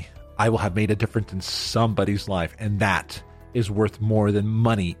die, I will have made a difference in somebody's life, and that is worth more than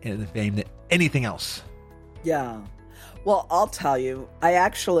money and fame than anything else. Yeah. Well, I'll tell you, I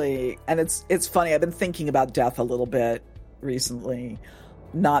actually, and it's funny, I've been thinking about death a little bit recently,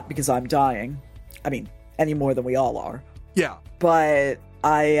 not because I'm dying. I mean, any more than we all are. Yeah. But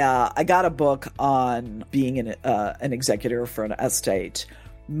I got a book on being an executor for an estate,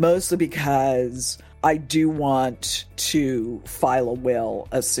 mostly because I do want to file a will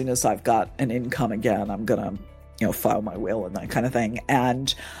as soon as I've got an income again. I'm going to, file my will and that kind of thing.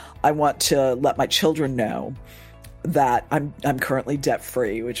 And I want to let my children know that I'm currently debt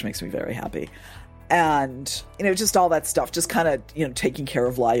free, which makes me very happy. And, just all that stuff, just kind of, taking care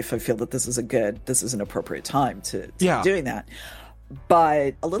of life. I feel that this is an appropriate time to be doing that.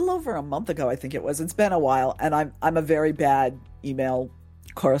 But a little over a month ago, I think it was, it's been a while, and I'm a very bad email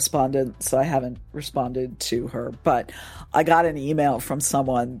correspondent, so I haven't responded to her. But I got an email from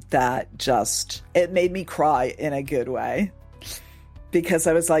someone that it made me cry in a good way. Because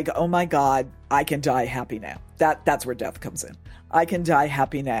I was like, oh my God, I can die happy now. That's where death comes in. I can die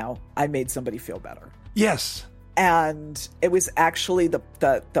happy now. I made somebody feel better. Yes. And it was actually the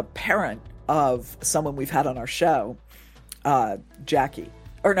parent of someone we've had on our show, Jackie.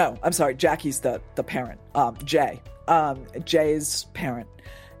 Or no, I'm sorry, Jackie's the parent. Jay. Jay's parent.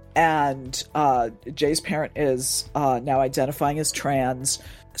 And Jay's parent is now identifying as trans,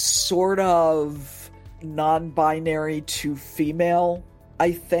 sort of non-binary to female,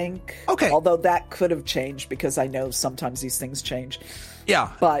 I think. Okay. Although that could have changed because I know sometimes these things change.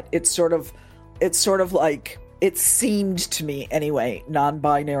 Yeah. But it's sort of like, it seemed to me anyway,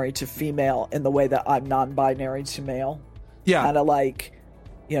 non-binary to female in the way that I'm non-binary to male. Yeah. Kind of like,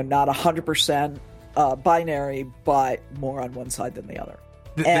 not 100% binary, but more on one side than the other.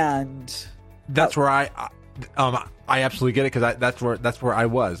 That's where I absolutely get it, because that's where I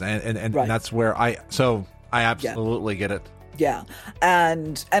was, and right. that's where I absolutely get it. Yeah,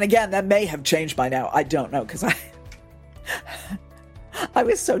 and again, that may have changed by now. I don't know, because I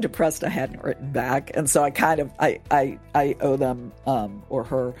was so depressed I hadn't written back, and so I kind of I owe them or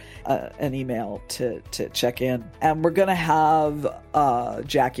her an email to check in, and we're gonna have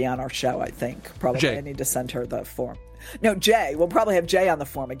Jackie on our show. I think probably Jay. I need to send her the form. No, Jay. We'll probably have Jay on the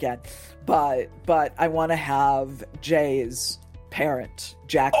form again, but I want to have Jay's parent,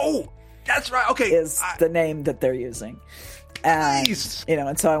 Jackie. Oh, that's right. Okay, is the name that they're using, and nice.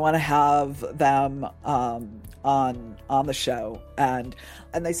 And so I want to have them on the show, and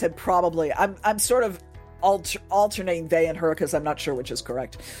they said probably I'm sort of alternating they and her because I'm not sure which is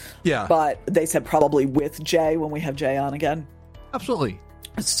correct. Yeah, but they said probably with Jay when we have Jay on again. Absolutely.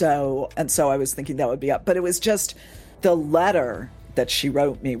 So I was thinking that would be up, but it was just the letter that she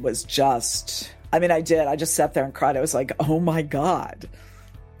wrote me was just, I mean, I just sat there and cried. I was like, oh my God,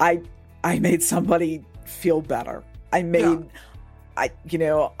 I made somebody feel better. I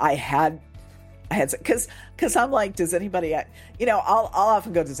had, cause I'm like, does anybody, I'll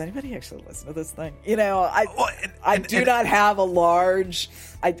often go, does anybody actually listen to this thing? I do not have a large,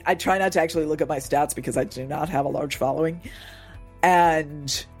 I try not to actually look at my stats because I do not have a large following. And,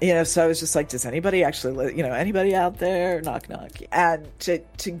 so I was just like, does anybody actually, anybody out there? Knock, knock. And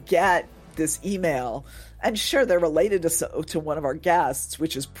to get this email, and sure, they're related to one of our guests,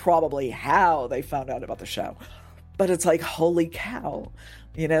 which is probably how they found out about the show. But it's like, holy cow,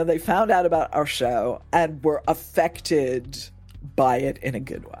 they found out about our show and were affected by it in a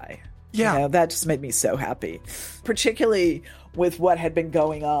good way. Yeah. That just made me so happy, particularly with what had been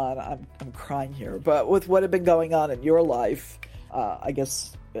going on. I'm crying here, but with what had been going on in your life. I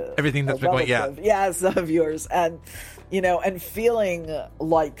guess everything that's been going, yes, of yours, and and feeling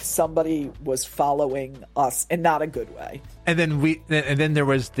like somebody was following us in not a good way. And then there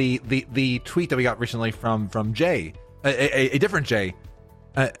was the tweet that we got recently from Jay, a different Jay,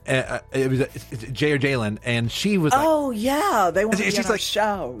 it was it's Jay or Jalen, and she was like, "Oh yeah, they want to be on our like,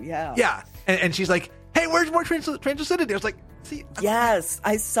 show." Yeah, and she's like, "Hey, where's more Translucidity?" I was like, "See, yes,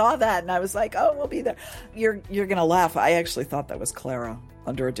 I saw that, and I was like, oh, we'll be there." You're gonna laugh. I actually thought that was Clara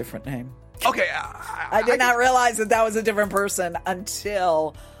under a different name. Okay, I did not realize that was a different person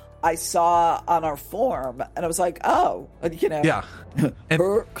until I saw on our form, and I was like, oh, yeah,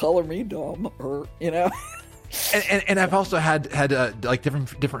 her, color me dumb, or and I've also had like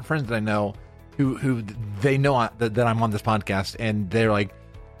different friends that I know who they know that I'm on this podcast, and they're like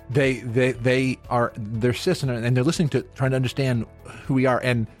they're cis and they're listening to trying to understand who we are,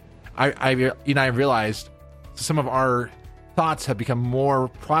 and I realized some of our thoughts have become more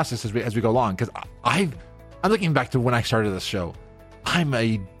processed as we go along, because I'm looking back to when I started this show. I'm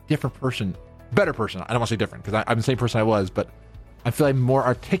a different person, better person. I don't want to say different because I'm the same person I was, but I feel I'm more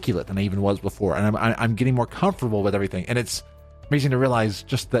articulate than I even was before, and I'm getting more comfortable with everything. And it's amazing to realize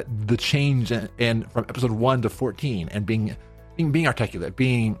just that the change and from episode 1 to 14, and being articulate,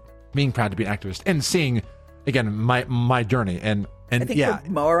 being proud to be an activist, and seeing again my journey, and I think we're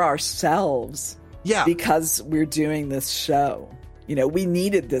more ourselves. Yeah, because we're doing this show. We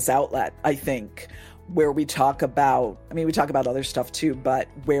needed this outlet, I think, where we talk about, we talk about other stuff too, but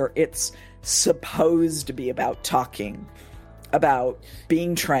where it's supposed to be about talking about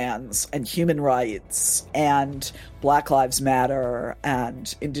being trans and human rights and Black Lives Matter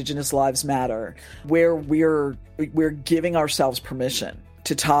and Indigenous Lives Matter, where we're giving ourselves permission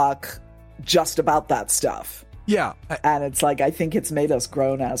to talk just about that stuff. Yeah. And it's like, I think it's made us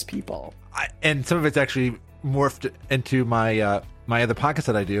grown as people. And some of it's actually morphed into my my other podcast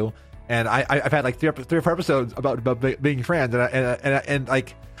that I do, and I've had like three or four episodes about being trans, and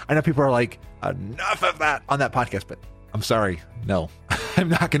like I know people are like, enough of that on that podcast, but I'm sorry, no, I'm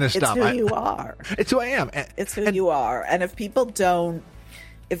not going to stop. It's who you are. It's who I am. It's who you are, and if people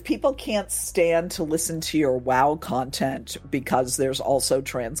can't stand to listen to your WoW content because there's also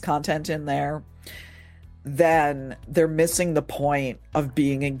trans content in there, then they're missing the point of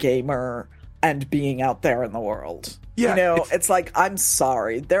being a gamer and being out there in the world. Yeah, it's like, I'm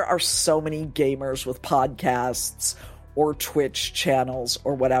sorry. There are so many gamers with podcasts or Twitch channels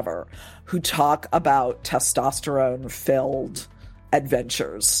or whatever who talk about testosterone-filled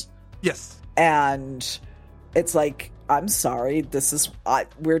adventures. Yes. And it's like, I'm sorry,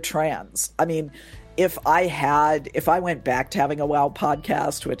 we're trans. If I went back to having a WoW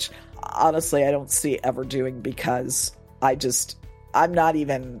podcast, which honestly I don't see ever doing, because I'm not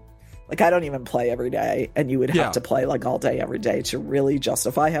even, like, I don't even play every day, and you would have to play like all day every day to really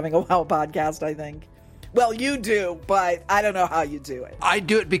justify having a WoW podcast, I think. Well, you do, but I don't know how you do it. I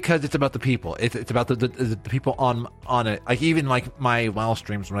do it because it's about the people. It's about the people on it. Like, even like my WoW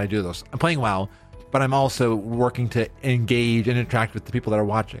streams, when I do those, I'm playing WoW, but I'm also working to engage and interact with the people that are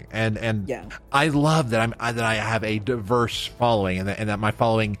watching. And I love that I have a diverse following, and that my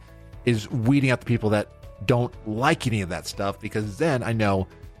following is weeding out the people that don't like any of that stuff, because then I know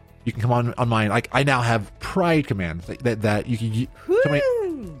you can come on mine. Like, I now have pride commands that you can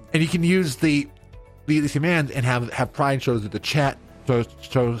and you can use these commands and have pride shows at the chat,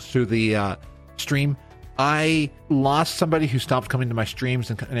 shows through the stream. I lost somebody who stopped coming to my streams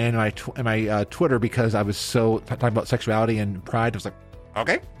and my Twitter because I was so talking about sexuality and pride. I was like,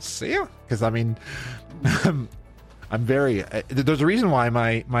 okay, see ya. Because I'm very. There's a reason why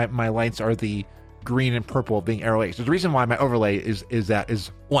my lights are the green and purple of being Arrow Ace. There's a reason why my overlay is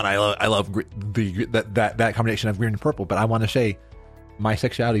one. I love that combination of green and purple. But I want to say, my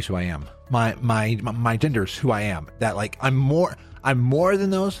sexuality is who I am. My gender is who I am. That, like, I'm more than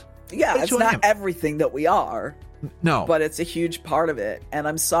those. Yeah, it's not everything that we are. No. But it's a huge part of it. And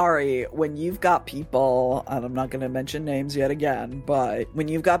I'm sorry, when you've got people, and I'm not going to mention names yet again, but when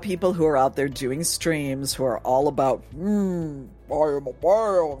you've got people who are out there doing streams who are all about, I am a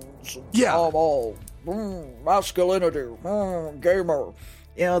man, I'm all masculinity, gamer.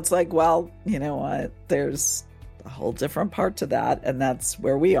 It's like, well, you know what? There's a whole different part to that, and that's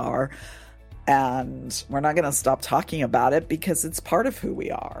where we are. And we're not going to stop talking about it because it's part of who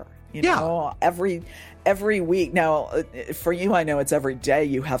we are. You know, every week. Now, for you, I know it's every day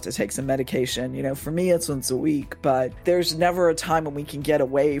you have to take some medication. For me, it's once a week. But there's never a time when we can get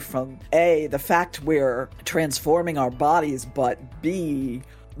away from, A, the fact we're transforming our bodies, but B,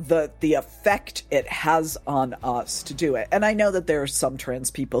 the effect it has on us to do it. And I know that there are some trans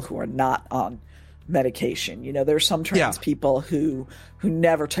people who are not on medication. There's some trans people who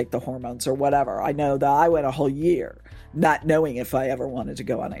never take the hormones or whatever. I know that I went a whole year not knowing if I ever wanted to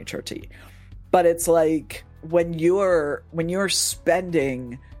go on HRT. But it's like, when you're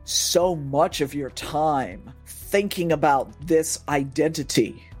spending so much of your time thinking about this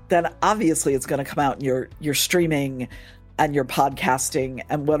identity, then obviously it's going to come out in your streaming and your podcasting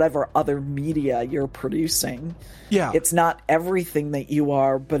and whatever other media you're producing. Yeah. It's not everything that you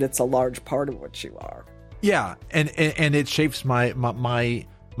are, but it's a large part of what you are. Yeah. And it shapes my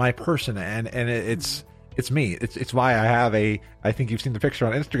person, and it's me. It's why I have I think you've seen the picture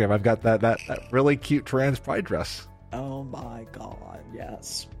on Instagram. I've got that really cute trans pride dress. Oh my God.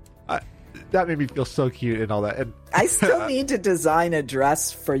 Yes. That made me feel so cute and all that. And I still need to design a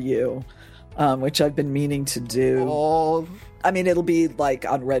dress for you, which I've been meaning to do. Oh, I mean, it'll be like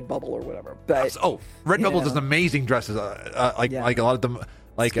on Redbubble or whatever. But Redbubble does amazing dresses. Like a lot of them,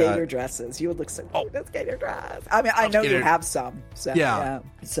 like skater dresses. You would look so cute in a skater dress. I mean, I know you have some. So, yeah.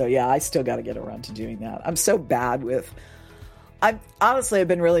 So yeah, I still got to get around to doing that. I'm so bad with. I've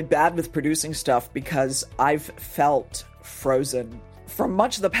been really bad with producing stuff because I've felt frozen for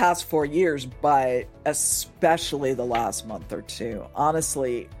much of the past 4 years, but especially the last month or two.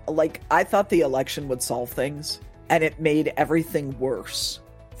 Honestly, like, I thought the election would solve things, and it made everything worse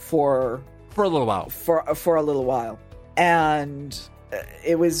for a little while. For a little while. And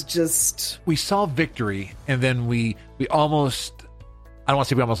it was just... We saw victory, and then we almost... I don't want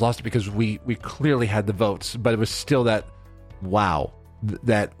to say we almost lost it because we clearly had the votes, but it was still that, wow,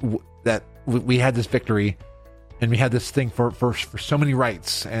 that we had this victory, and we had this thing for so many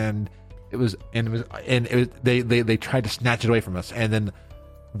rights, and they tried to snatch it away from us. And then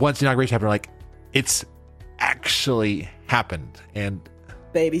once the inauguration happened, we're like, it's actually happened. And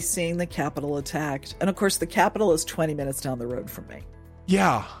baby, seeing the Capitol attacked, and of course the Capitol is 20 minutes down the road from me.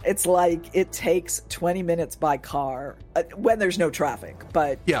 Yeah, it's like it takes 20 minutes by car when there's no traffic,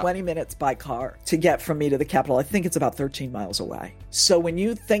 but 20 minutes by car to get from me to the Capitol. I think it's about 13 miles away. So when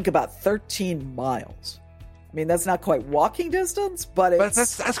you think about 13 miles, I mean, that's not quite walking distance, but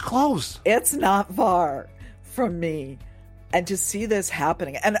that's close. It's not far from me. And to see this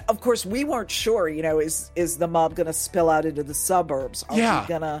happening, and of course we weren't sure, is the mob going to spill out into the suburbs? Are we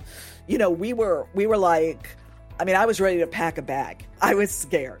gonna, we were like, I mean, I was ready to pack a bag. I was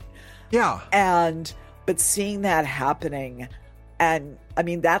scared. Yeah. But seeing that happening, and I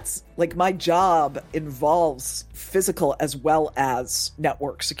mean, that's like, my job involves physical as well as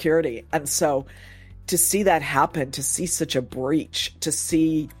network security. And so to see that happen, to see such a breach, to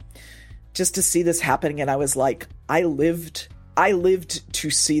see this happening, and I was like, I lived to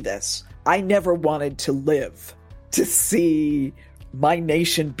see this. I never wanted to live to see my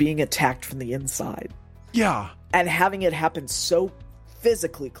nation being attacked from the inside. Yeah. And having it happen so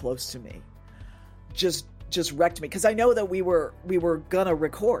physically close to me just wrecked me, because I know that we were gonna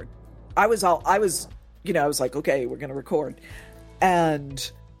record. I was like, okay, we're gonna record.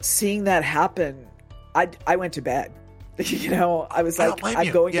 And seeing that happen, I went to bed. I was like,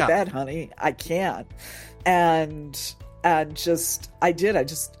 I'm going to bed, honey. I can't. And just, I did.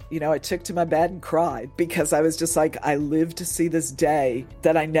 I took to my bed and cried, because I was just like, I lived to see this day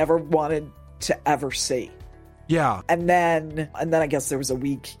that I never wanted to ever see. Yeah. And then I guess there was a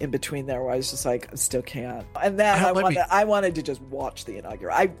week in between there where I was just like, I still can't. And then I wanted to just watch the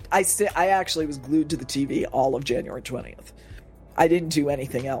inauguration. I actually was glued to the TV all of January 20th. I didn't do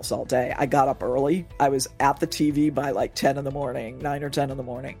anything else all day. I got up early. I was at the TV by like 9 or 10 in the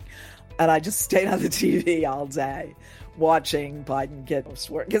morning. And I just stayed on the TV all day watching Biden get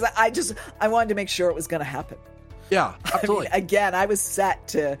sworn, because I wanted to make sure it was going to happen. Yeah, absolutely. I mean, again, I was set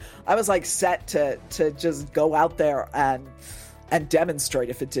to just go out there and demonstrate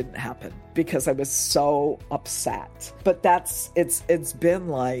if it didn't happen, because I was so upset. But it's been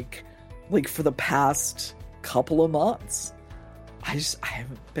like for the past couple of months, I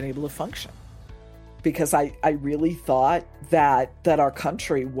haven't been able to function, because I really thought that our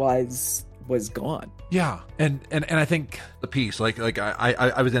country was gone. Yeah, and I think the piece, I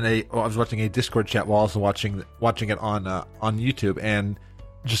was watching a Discord chat while also watching it on YouTube, and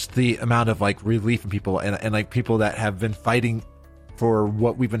just the amount of relief from people and like people that have been fighting for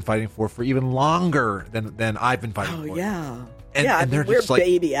what we've been fighting for even longer than I've been fighting for. Yeah, and they're we're just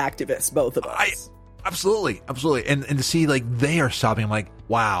baby activists, both of us. Absolutely, and to see they are sobbing, I'm like,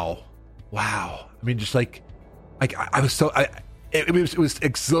 wow. I mean, just I was so It was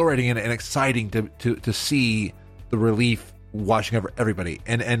exhilarating and exciting to see the relief washing over everybody,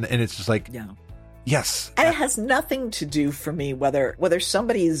 and it's just like, yes. And it has nothing to do for me whether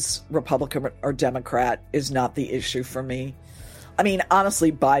somebody's Republican or Democrat is not the issue for me. I mean,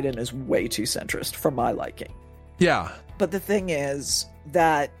 honestly, Biden is way too centrist for my liking. Yeah. But the thing is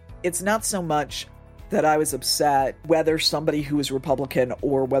that it's not so much that I was upset whether somebody who was Republican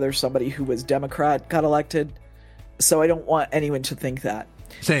or whether somebody who was Democrat got elected. So I don't want anyone to think that.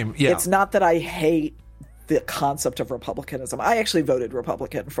 Same, yeah. It's not that I hate the concept of republicanism. I actually voted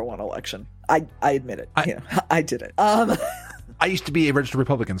Republican for one election. I admit it. I did it. I used to be a registered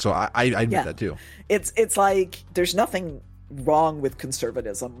Republican, so I admit that too. It's like there's nothing wrong with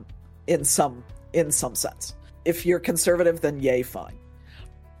conservatism in some sense. If you're conservative, then yay, fine.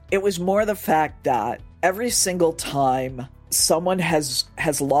 It was more the fact that every single time someone has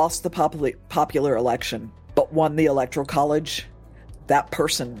lost the popular election but won the Electoral College, that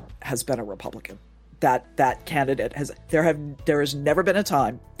person has been a Republican. That candidate has there has never been a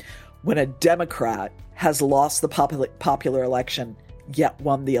time when a Democrat has lost the popular election yet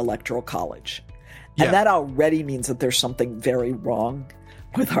won the Electoral College. Yeah. And that already means that there's something very wrong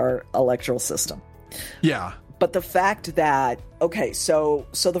with our electoral system. Yeah. But the fact that, okay, so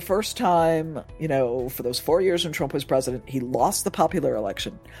the first time, for those 4 years when Trump was president, he lost the popular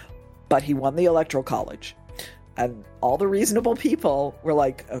election, but he won the Electoral College. And all the reasonable people were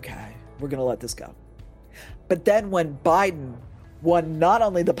like, okay, we're going to let this go. But then when Biden won not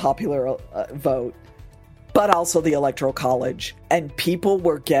only the popular vote, but also the Electoral College, and people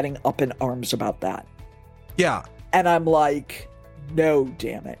were getting up in arms about that. Yeah. And I'm like, no,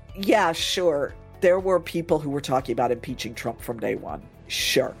 damn it. Yeah, sure. There were people who were talking about impeaching Trump from day one.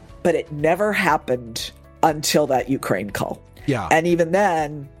 Sure. But it never happened until that Ukraine call. Yeah. And even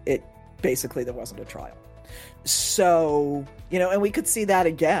then, there wasn't a trial. So, and we could see that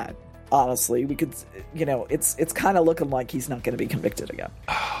again. Honestly, we could, it's kind of looking like he's not going to be convicted again.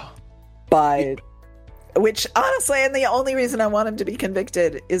 But, which honestly, and the only reason I want him to be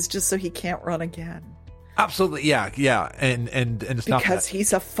convicted is just so he can't run again. Absolutely, yeah, and it's not because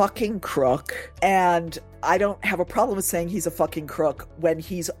he's a fucking crook, and I don't have a problem with saying he's a fucking crook when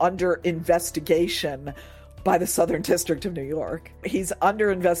he's under investigation by the Southern District of New York. He's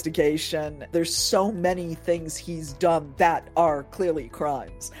under investigation. There's so many things he's done that are clearly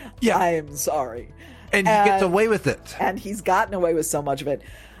crimes. Yeah. I am sorry. And he gets away with it. And he's gotten away with so much of it.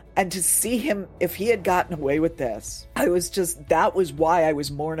 And to see him, if he had gotten away with this, that was why I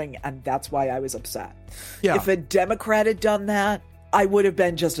was mourning, and that's why I was upset. Yeah. If a Democrat had done that, I would have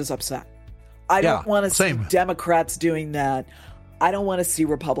been just as upset. I don't want to see Democrats doing that. I don't want to see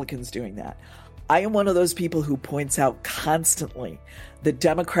Republicans doing that. I am one of those people who points out constantly that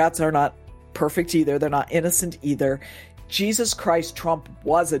Democrats are not perfect either. They're not innocent either. Jesus Christ, Trump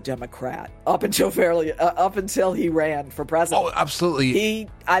was a Democrat up until he ran for president. Oh, absolutely.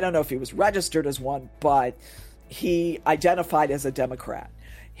 I don't know if he was registered as one, but he identified as a Democrat.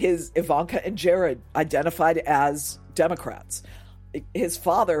 His Ivanka and Jared identified as Democrats. His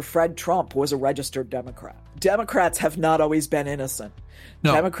father, Fred Trump, was a registered Democrat. Democrats have not always been innocent.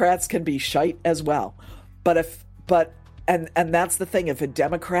 No. Democrats can be shite as well. But that's the thing. If a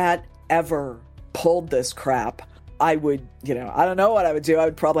Democrat ever pulled this crap, I would, I don't know what I would do. I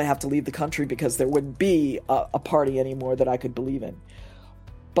would probably have to leave the country because there wouldn't be a party anymore that I could believe in.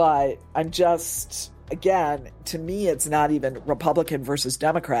 But I'm just, again, to me, it's not even Republican versus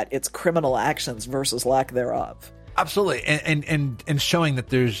Democrat. It's criminal actions versus lack thereof. Absolutely. And showing that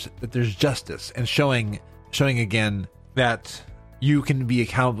there's justice, and showing again that you can be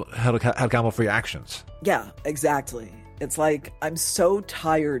held accountable for your actions. Yeah, exactly. It's like, I'm so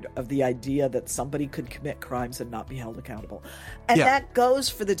tired of the idea that somebody could commit crimes and not be held accountable. And that goes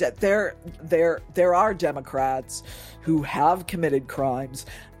for there are Democrats who have committed crimes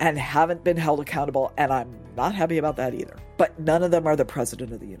and haven't been held accountable, and I'm not happy about that either. But none of them are the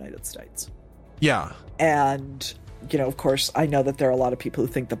president of the United States. Yeah. And, of course, I know that there are a lot of people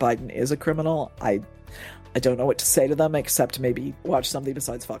who think that Biden is a criminal. I don't know what to say to them except maybe watch something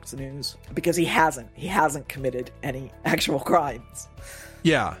besides Fox News, because he hasn't committed any actual crimes.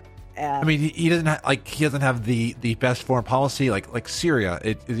 Yeah. And I mean, he doesn't have the best foreign policy like Syria.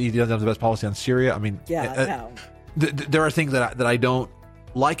 He doesn't have the best policy on Syria. I mean, no. There are things that I don't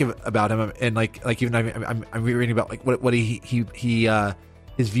like about him, and like even I'm reading about like what he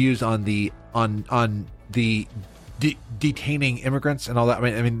his views on the detaining immigrants and all that.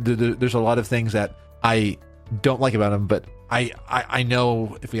 I mean, there's a lot of things that I don't like about him, but I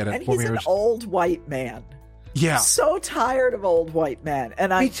know if we had and he's an old white man. Yeah. I'm so tired of old white men.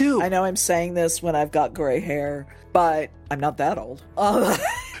 And Me too. I know I'm saying this when I've got gray hair, but I'm not that old.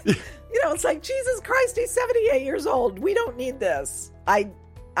 It's like, Jesus Christ, he's 78 years old. We don't need this.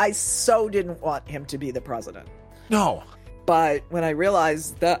 I so didn't want him to be the president. No. But when I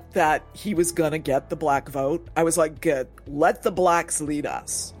realized that he was going to get the black vote, I was like, good. Let the blacks lead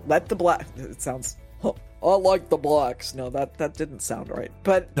us. It sounds, I like the blacks. No, that didn't sound right.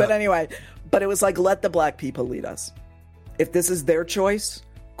 But anyway, but it was like, let the black people lead us. If this is their choice,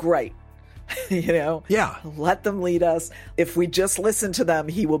 great. Yeah. Let them lead us. If we just listen to them,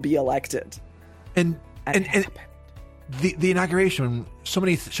 he will be elected. And the inauguration, so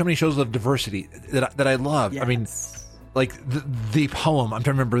many shows of diversity that I love. Yes. I mean, like the poem. I'm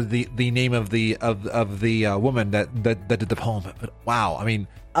trying to remember the name of the woman that did the poem. But wow, I mean,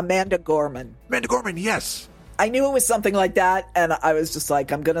 Amanda Gorman. Amanda Gorman, yes. I knew it was something like that, and I was just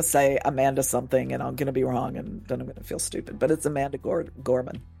like, I'm going to say Amanda something, and I'm going to be wrong, and then I'm going to feel stupid. But it's Amanda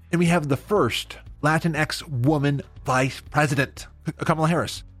Gorman. And we have the first Latinx woman vice president, Kamala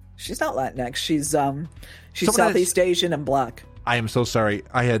Harris. She's not Latinx. She's Southeast Asian and black. I am so sorry.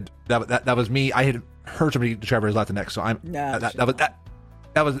 I had that was me. I had heard somebody describe her as Latinx, so I'm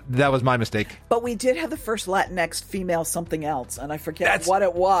that was my mistake. But we did have the first Latinx female something else, and I forget what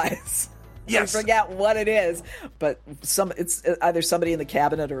it was. Yes. I forget what it is, but it's either somebody in the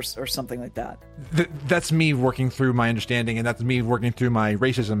cabinet or something like that. That's me working through my understanding, and that's me working through my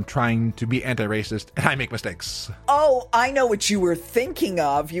racism, trying to be anti-racist, and I make mistakes. Oh, I know what you were thinking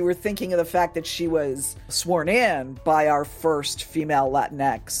of. You were thinking of the fact that she was sworn in by our first female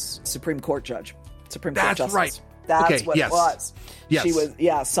Latinx Supreme Court judge. Supreme Court Justice. Right. That's what it was. Yes. She was,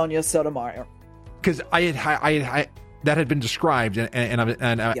 Sonia Sotomayor. Because I had that had been described,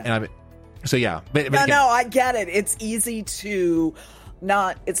 so yeah. But again, I get it. It's easy to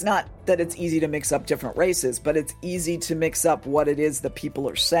it's not that it's easy to mix up different races, but it's easy to mix up what it is that people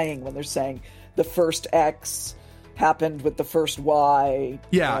are saying when they're saying the first X happened with the first Y.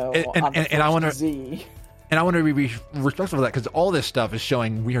 Yeah, and I want to Z. And I want to be respectful of that, because all this stuff is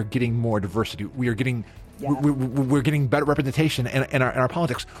showing we are getting more diversity. We are getting we're getting better representation in our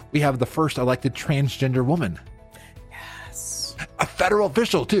politics. We have the first elected transgender woman. Yes, a federal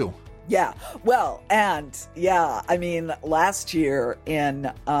official too. Yeah. Well, and I mean, last year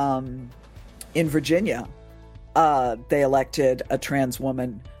in Virginia, they elected a trans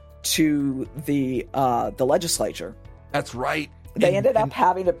woman to the legislature. That's right. They ended up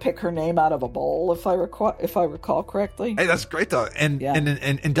having to pick her name out of a bowl, if I recall correctly. Hey, that's great though. And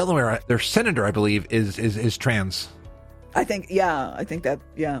in Delaware, their senator, I believe, is trans. I think that.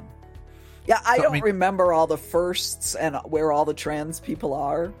 I don't remember all the firsts and where all the trans people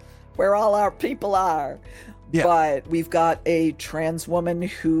are, where all our people are. Yeah. But we've got a trans woman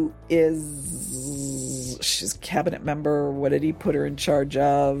who she's cabinet member. What did he put her in charge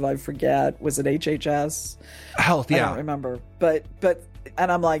of? I forget. Was it HHS? Health, yeah. I don't remember. But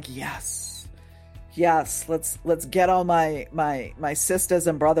and I'm like, yes, let's get all my sisters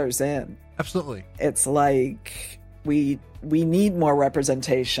and brothers in. Absolutely. It's like we need more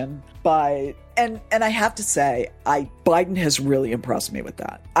representation, but and I have to say, Biden has really impressed me with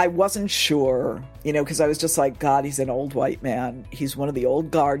that. I wasn't sure, because I was just like, God, he's an old white man. He's one of the old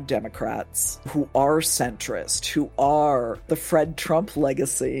guard Democrats who are centrist, who are the Fred Trump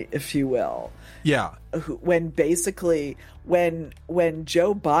legacy, if you will. Yeah. When Joe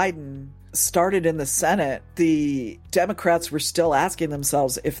Biden started in the Senate, the Democrats were still asking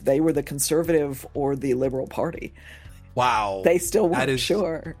themselves if they were the conservative or the liberal party. Wow. They still weren't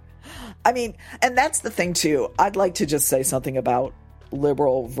sure. I mean, and that's the thing too. I'd like to just say something about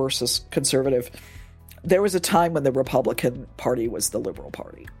liberal versus conservative. There was a time when the Republican Party was the liberal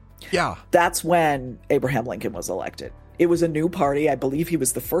party. Yeah. That's when Abraham Lincoln was elected. It was a new party. I believe he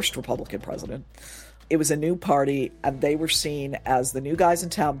was the first Republican president. It was a new party, and they were seen as the new guys in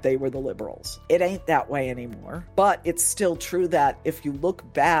town. They were the liberals. It ain't that way anymore. But it's still true that if you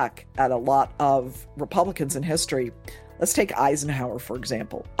look back at a lot of Republicans in history, let's take Eisenhower, for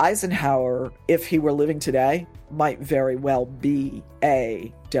example. Eisenhower, if he were living today, might very well be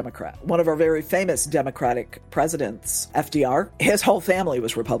a Democrat. One of our very famous Democratic presidents, FDR, his whole family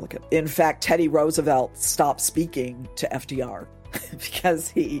was Republican. In fact, Teddy Roosevelt stopped speaking to FDR because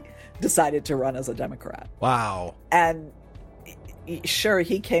he decided to run as a Democrat. Wow. And sure,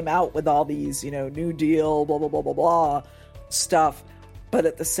 he came out with all these, New Deal, blah, blah, blah, blah, blah stuff. But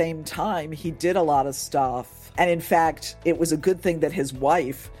at the same time, he did a lot of stuff. And in fact, it was a good thing that his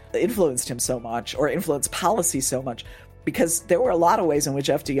wife influenced him so much, or influenced policy so much, because there were a lot of ways in which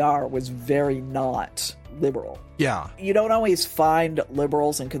FDR was very not liberal. Yeah. You don't always find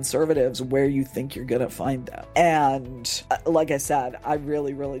liberals and conservatives where you think you're going to find them. And like I said, I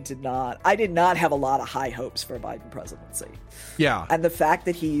really, really did not have a lot of high hopes for a Biden presidency. Yeah. And the fact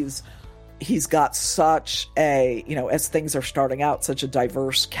that he's got such a, as things are starting out, such a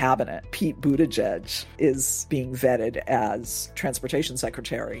diverse cabinet. Pete Buttigieg is being vetted as transportation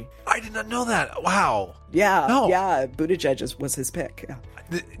secretary. I did not know that. Wow. Yeah. No. Yeah. Buttigieg was his pick.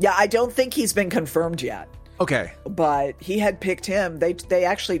 Yeah. I don't think he's been confirmed yet. Okay. But he had picked him. They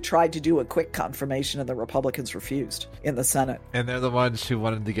actually tried to do a quick confirmation, and the Republicans refused in the Senate. And they're the ones who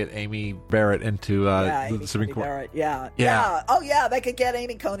wanted to get Amy Barrett into the Supreme Court. Barrett, yeah. Oh, yeah, they could get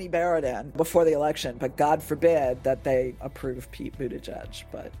Amy Coney Barrett in before the election, but God forbid that they approve Pete Buttigieg.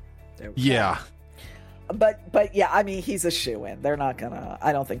 But yeah. But yeah, I mean, he's a shoo-in. They're not gonna.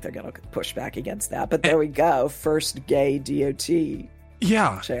 I don't think they're gonna push back against that. But there we go. First gay DOT.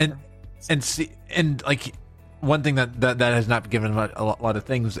 Yeah, chair. and like. One thing that has not given a lot of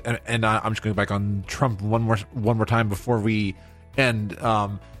things, and I'm just going back on Trump one more time before we end.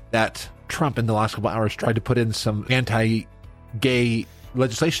 That Trump in the last couple of hours tried to put in some anti-gay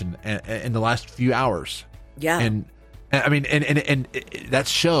legislation in the last few hours. Yeah, and I mean, and that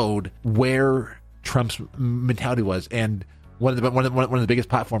showed where Trump's mentality was. And one of the biggest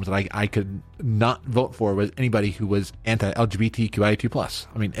platforms that I could not vote for was anybody who was anti-LGBTQIA2+.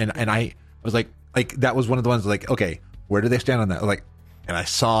 I mean, and I was like that was one of the ones like, okay, where do they stand on that? Like, and I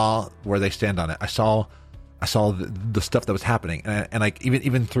saw where they stand on it. I saw the stuff that was happening, and like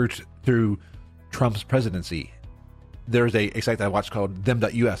even through Trump's presidency, there's a site that I watched called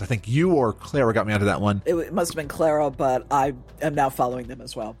them.us. I think you or Clara got me onto that one. It must have been Clara, but I am now following them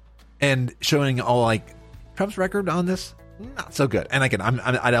as well. And showing all like Trump's record on this, not so good. And again, I'm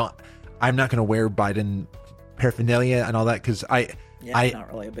not going to wear Biden paraphernalia and all that because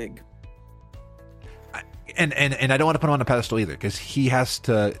not really a big. And I don't want to put him on a pedestal either because he has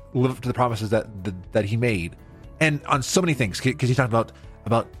to live up to the promises that he made, and on so many things because he talked about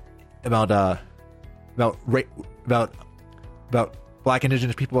Black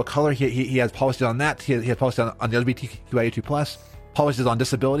Indigenous people of color. He has policies on that. He has policies on the LGBTQIA2+, policies on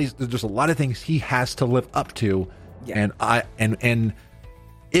disabilities. There's a lot of things he has to live up to, and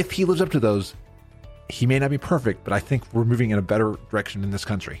if he lives up to those, he may not be perfect, but I think we're moving in a better direction in this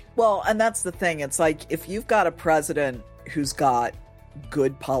country. Well, and that's the thing. It's like if you've got a president who's got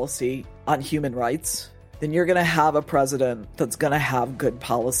good policy on human rights, then you're going to have a president that's going to have good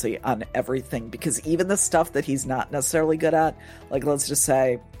policy on everything. Because even the stuff that he's not necessarily good at, like let's just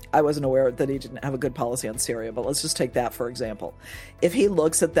say, I wasn't aware that he didn't have a good policy on Syria, but let's just take that for example. If he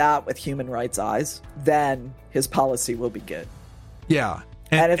looks at that with human rights eyes, then his policy will be good. Yeah.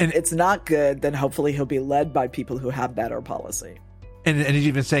 And if it's not good, then hopefully he'll be led by people who have better policy. And he's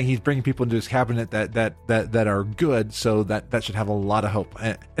even saying he's bringing people into his cabinet that are good, so that should have a lot of hope.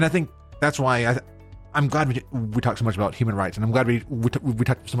 And I think that's why I'm glad we talk so much about human rights, and I'm glad we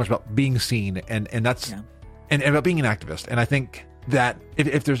talk so much about being seen, and that's and about being an activist. And I think that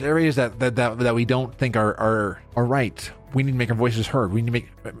if there's areas that we don't think are right, we need to make our voices heard. We need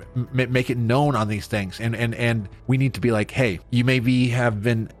to make it known on these things, and we need to be like, hey, you maybe have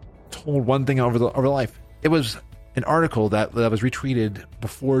been told one thing over life. It was an article that was retweeted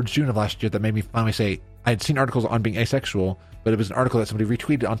before June of last year that made me finally say I had seen articles on being asexual, but it was an article that somebody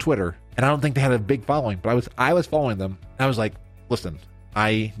retweeted on Twitter, and I don't think they had a big following, but I was following them, and I was like, listen,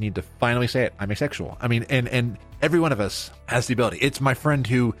 I need to finally say it. I'm asexual. I mean, and every one of us has the ability. It's my friend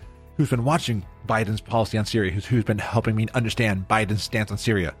who's been watching Biden's policy on Syria, who's been helping me understand Biden's stance on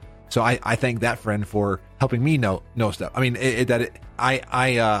Syria. So I thank that friend for helping me know stuff. I mean,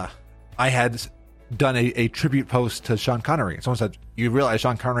 I had done a tribute post to Sean Connery. Someone said, you realize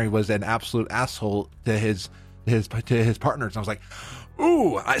Sean Connery was an absolute asshole to his partners. And I was like,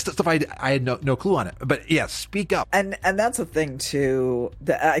 ooh, stuff I had no clue on it. But yeah, speak up. And that's a thing too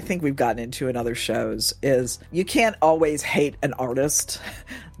that I think we've gotten into in other shows is you can't always hate an artist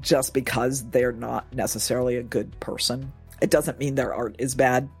just because they're not necessarily a good person. It doesn't mean their art is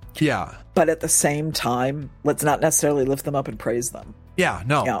bad. Yeah. But at the same time, let's not necessarily lift them up and praise them. Yeah,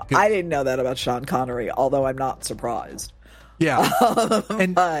 no. You know, I didn't know that about Sean Connery, although I'm not surprised. Yeah.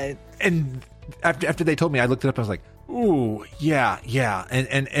 And after they told me, I looked it up and I was like, ooh, yeah.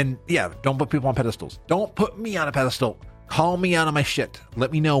 And yeah, don't put people on pedestals. Don't put me on a pedestal. Call me out on my shit.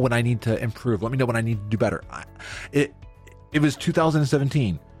 Let me know when I need to improve. Let me know when I need to do better. It was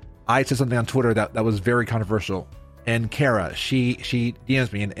 2017. I said something on Twitter that was very controversial. And Kara, she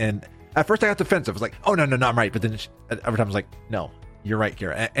DMs me, and at first I got defensive. I was like, oh, no, I'm right. But then every time I was like, no, you're right,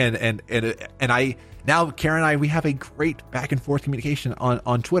 Kara. And I now Kara and I, we have a great back and forth communication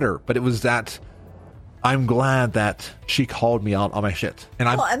on Twitter. But it was that I'm glad that she called me out on my shit.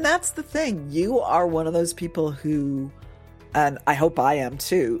 And that's the thing. You are one of those people who, and I hope I am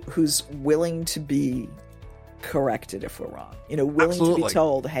too, who's willing to be corrected if we're wrong. You know, willing Absolutely. to be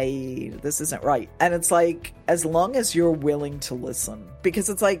told, hey, this isn't right. And it's like, as long as you're willing to listen, because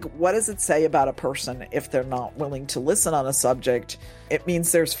it's like, what does it say about a person if they're not willing to listen on a subject? It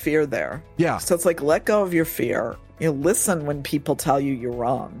means there's fear there. Yeah. So it's like, let go of your fear. You know, listen when people tell you you're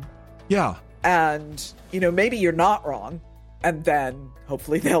wrong. Yeah. And, maybe you're not wrong. And then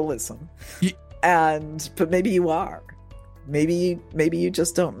hopefully they'll listen. But maybe you are. Maybe you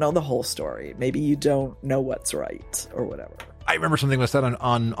just don't know the whole story. Maybe you don't know what's right or whatever. I remember something was said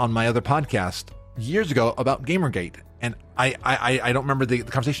on my other podcast years ago about Gamergate. And I don't remember the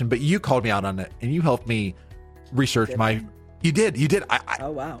conversation, but you called me out on it and you helped me research You did.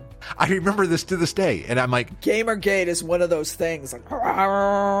 Oh, wow. I remember this to this day. And I'm like, Gamergate is one of those things. Like,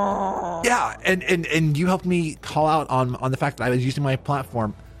 yeah. And you helped me call out on the fact that I was using my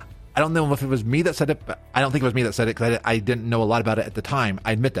platform. I don't know if it was me that said it, but I don't think it was me that said it because I didn't know a lot about it at the time.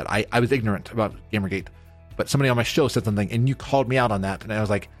 I admit that. I was ignorant about Gamergate. But somebody on my show said something and you called me out on that. And I was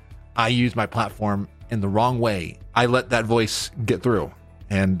like, I used my platform in the wrong way. I let that voice get through.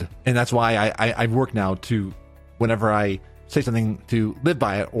 And that's why I work now to, whenever I say something, to live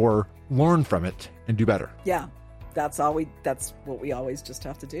by it or learn from it and do better. Yeah, that's what we always just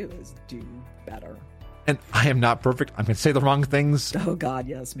have to do is do better. And I am not perfect. I'm going to say the wrong things. Oh God,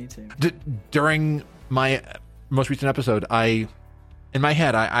 yes, me too. During my most recent episode, in my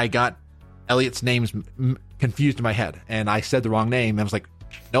head, I got Elliot's names confused in my head, and I said the wrong name. I was like,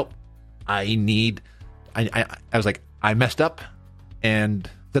 nope. I was like, I messed up and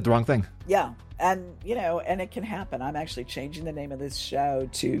said the wrong thing. Yeah. And, and it can happen. I'm actually changing the name of this show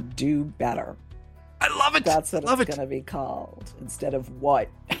to Do Better. I love it. That's what it's going to be called instead of What.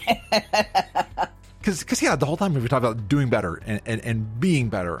 Because the whole time we were talking about doing better and being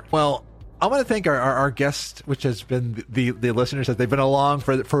better. Well, I want to thank our guest, which has been the listeners that they've been along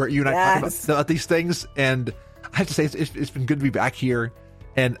for you and I talking about these things. And I have to say, it's been good to be back here.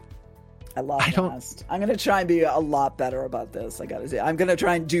 And I love it. I'm going to try and be a lot better about this. I got to say, I'm going to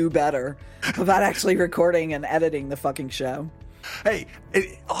try and do better about actually recording and editing the fucking show. Hey,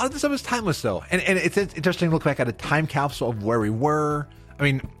 a lot of this stuff is timeless, though. And it's interesting to look back at a time capsule of where we were. I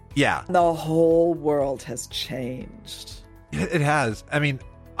mean, yeah. The whole world has changed. It has. I mean,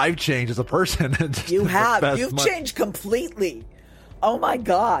 I've changed as a person. You have. You've changed completely. Oh my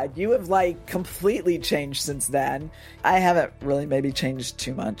God. You have completely changed since then. I haven't really maybe changed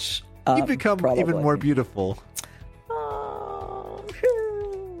too much. You've become even more beautiful. Oh.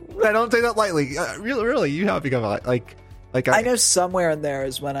 I don't say that lightly. Really, you have become like I know somewhere in there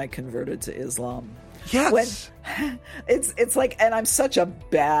is when I converted to Islam. Yes. It's like, and I'm such a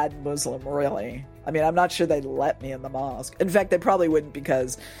bad Muslim, really. I mean, I'm not sure they'd let me in the mosque. In fact, they probably wouldn't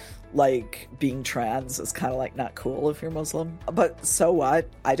because, being trans is kind of not cool if you're Muslim. But so what?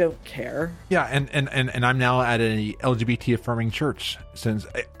 I don't care. Yeah, and I'm now at a LGBT affirming church. Since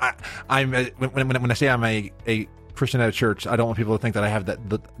I'm when I say I'm a Christian at a church, I don't want people to think that I have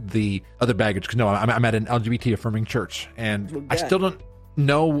the other baggage. Because no, I'm at an LGBT affirming church, and I still don't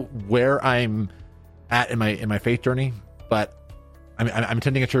know where I'm at in my faith journey. But I'm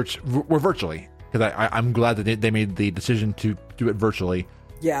attending a church. We're virtually because I'm glad that they made the decision to do it virtually.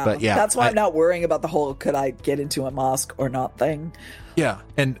 Yeah, but yeah, that's why I'm not worrying about the whole "could I get into a mosque or not" thing. Yeah,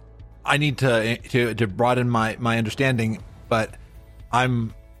 and I need to broaden my understanding, but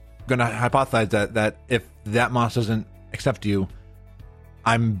I'm going to hypothesize that if that mosque doesn't accept you,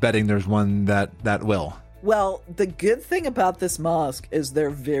 I'm betting there's one that will. Well, the good thing about this mosque is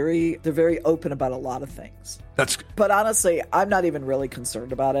they're very open about a lot of things. But honestly, I'm not even really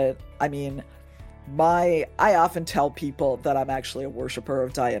concerned about it. I mean, I often tell people that I'm actually a worshiper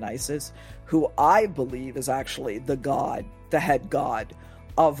of Dionysus, who I believe is actually the head god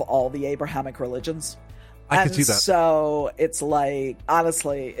of all the Abrahamic religions. I can see that. So it's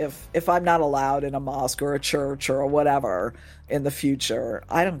honestly, if I'm not allowed in a mosque or a church or whatever in the future,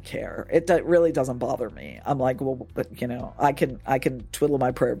 I don't care. It really doesn't bother me. I'm like, well, but I can twiddle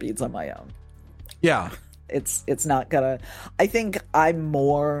my prayer beads on my own. Yeah, it's not gonna. I think I'm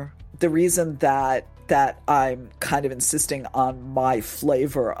more. The reason that I'm kind of insisting on my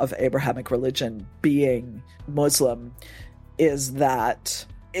flavor of Abrahamic religion being Muslim is that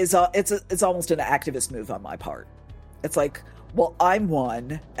it's almost an activist move on my part. It's like, well, I'm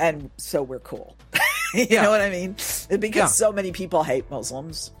one, and so we're cool. You know what I mean? Because so many people hate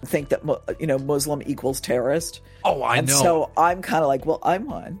Muslims, think that Muslim equals terrorist. Oh, I know. So I'm kind of like, well, I'm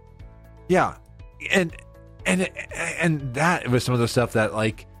one. Yeah, and that was some of the stuff that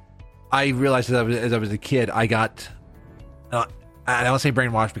I realized as I was a kid, I got, I don't say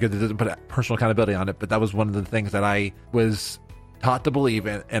brainwashed because it doesn't put personal accountability on it, but that was one of the things that I was taught to believe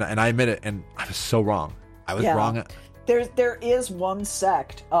in, and I admit it, and I was so wrong. I was wrong. There is one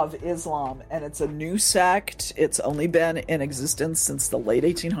sect of Islam, and it's a new sect. It's only been in existence since the late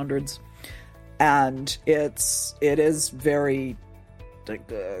 1800s, and it is very,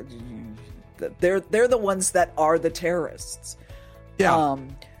 they're the ones that are the terrorists. Yeah.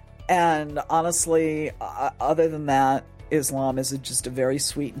 And honestly, other than that, Islam is just a very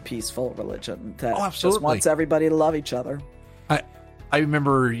sweet and peaceful religion that just wants everybody to love each other. I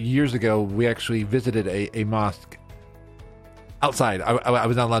remember years ago, we actually visited a mosque outside. I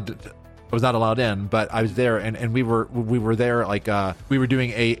was not allowed to, I was not allowed in, but I was there, and we were there like we were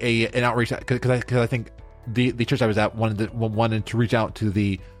doing an outreach because I think the church I was at wanted to reach out to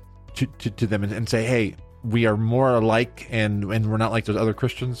them and say, hey, we are more alike and we're not like those other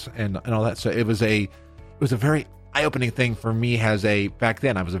Christians and all that. So it was a very eye-opening thing for me back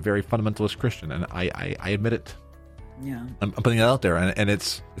then I was a very fundamentalist Christian, and I admit it. Yeah, I'm putting it out there, and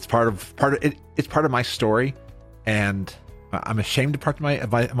it's part of my story, and I'm ashamed of part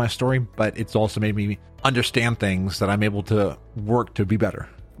of my story, but it's also made me understand things that I'm able to work to be better.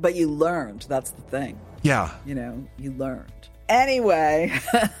 But you learned. That's the thing. Yeah. You learned. Anyway,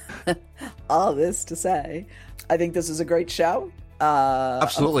 all this to say, I think this is a great show.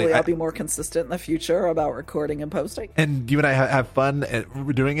 Absolutely. Hopefully I'll be more consistent in the future about recording and posting. And you and I have fun and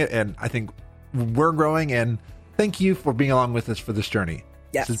we're doing it, and I think we're growing, and thank you for being along with us for this journey.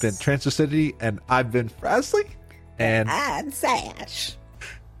 Yes. This has been Transicidity, and I've been Frasley. And Sash.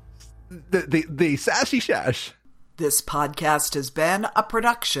 The Sassy Shash. This podcast has been a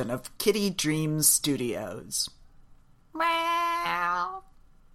production of Kitty Dreams Studios. Meow.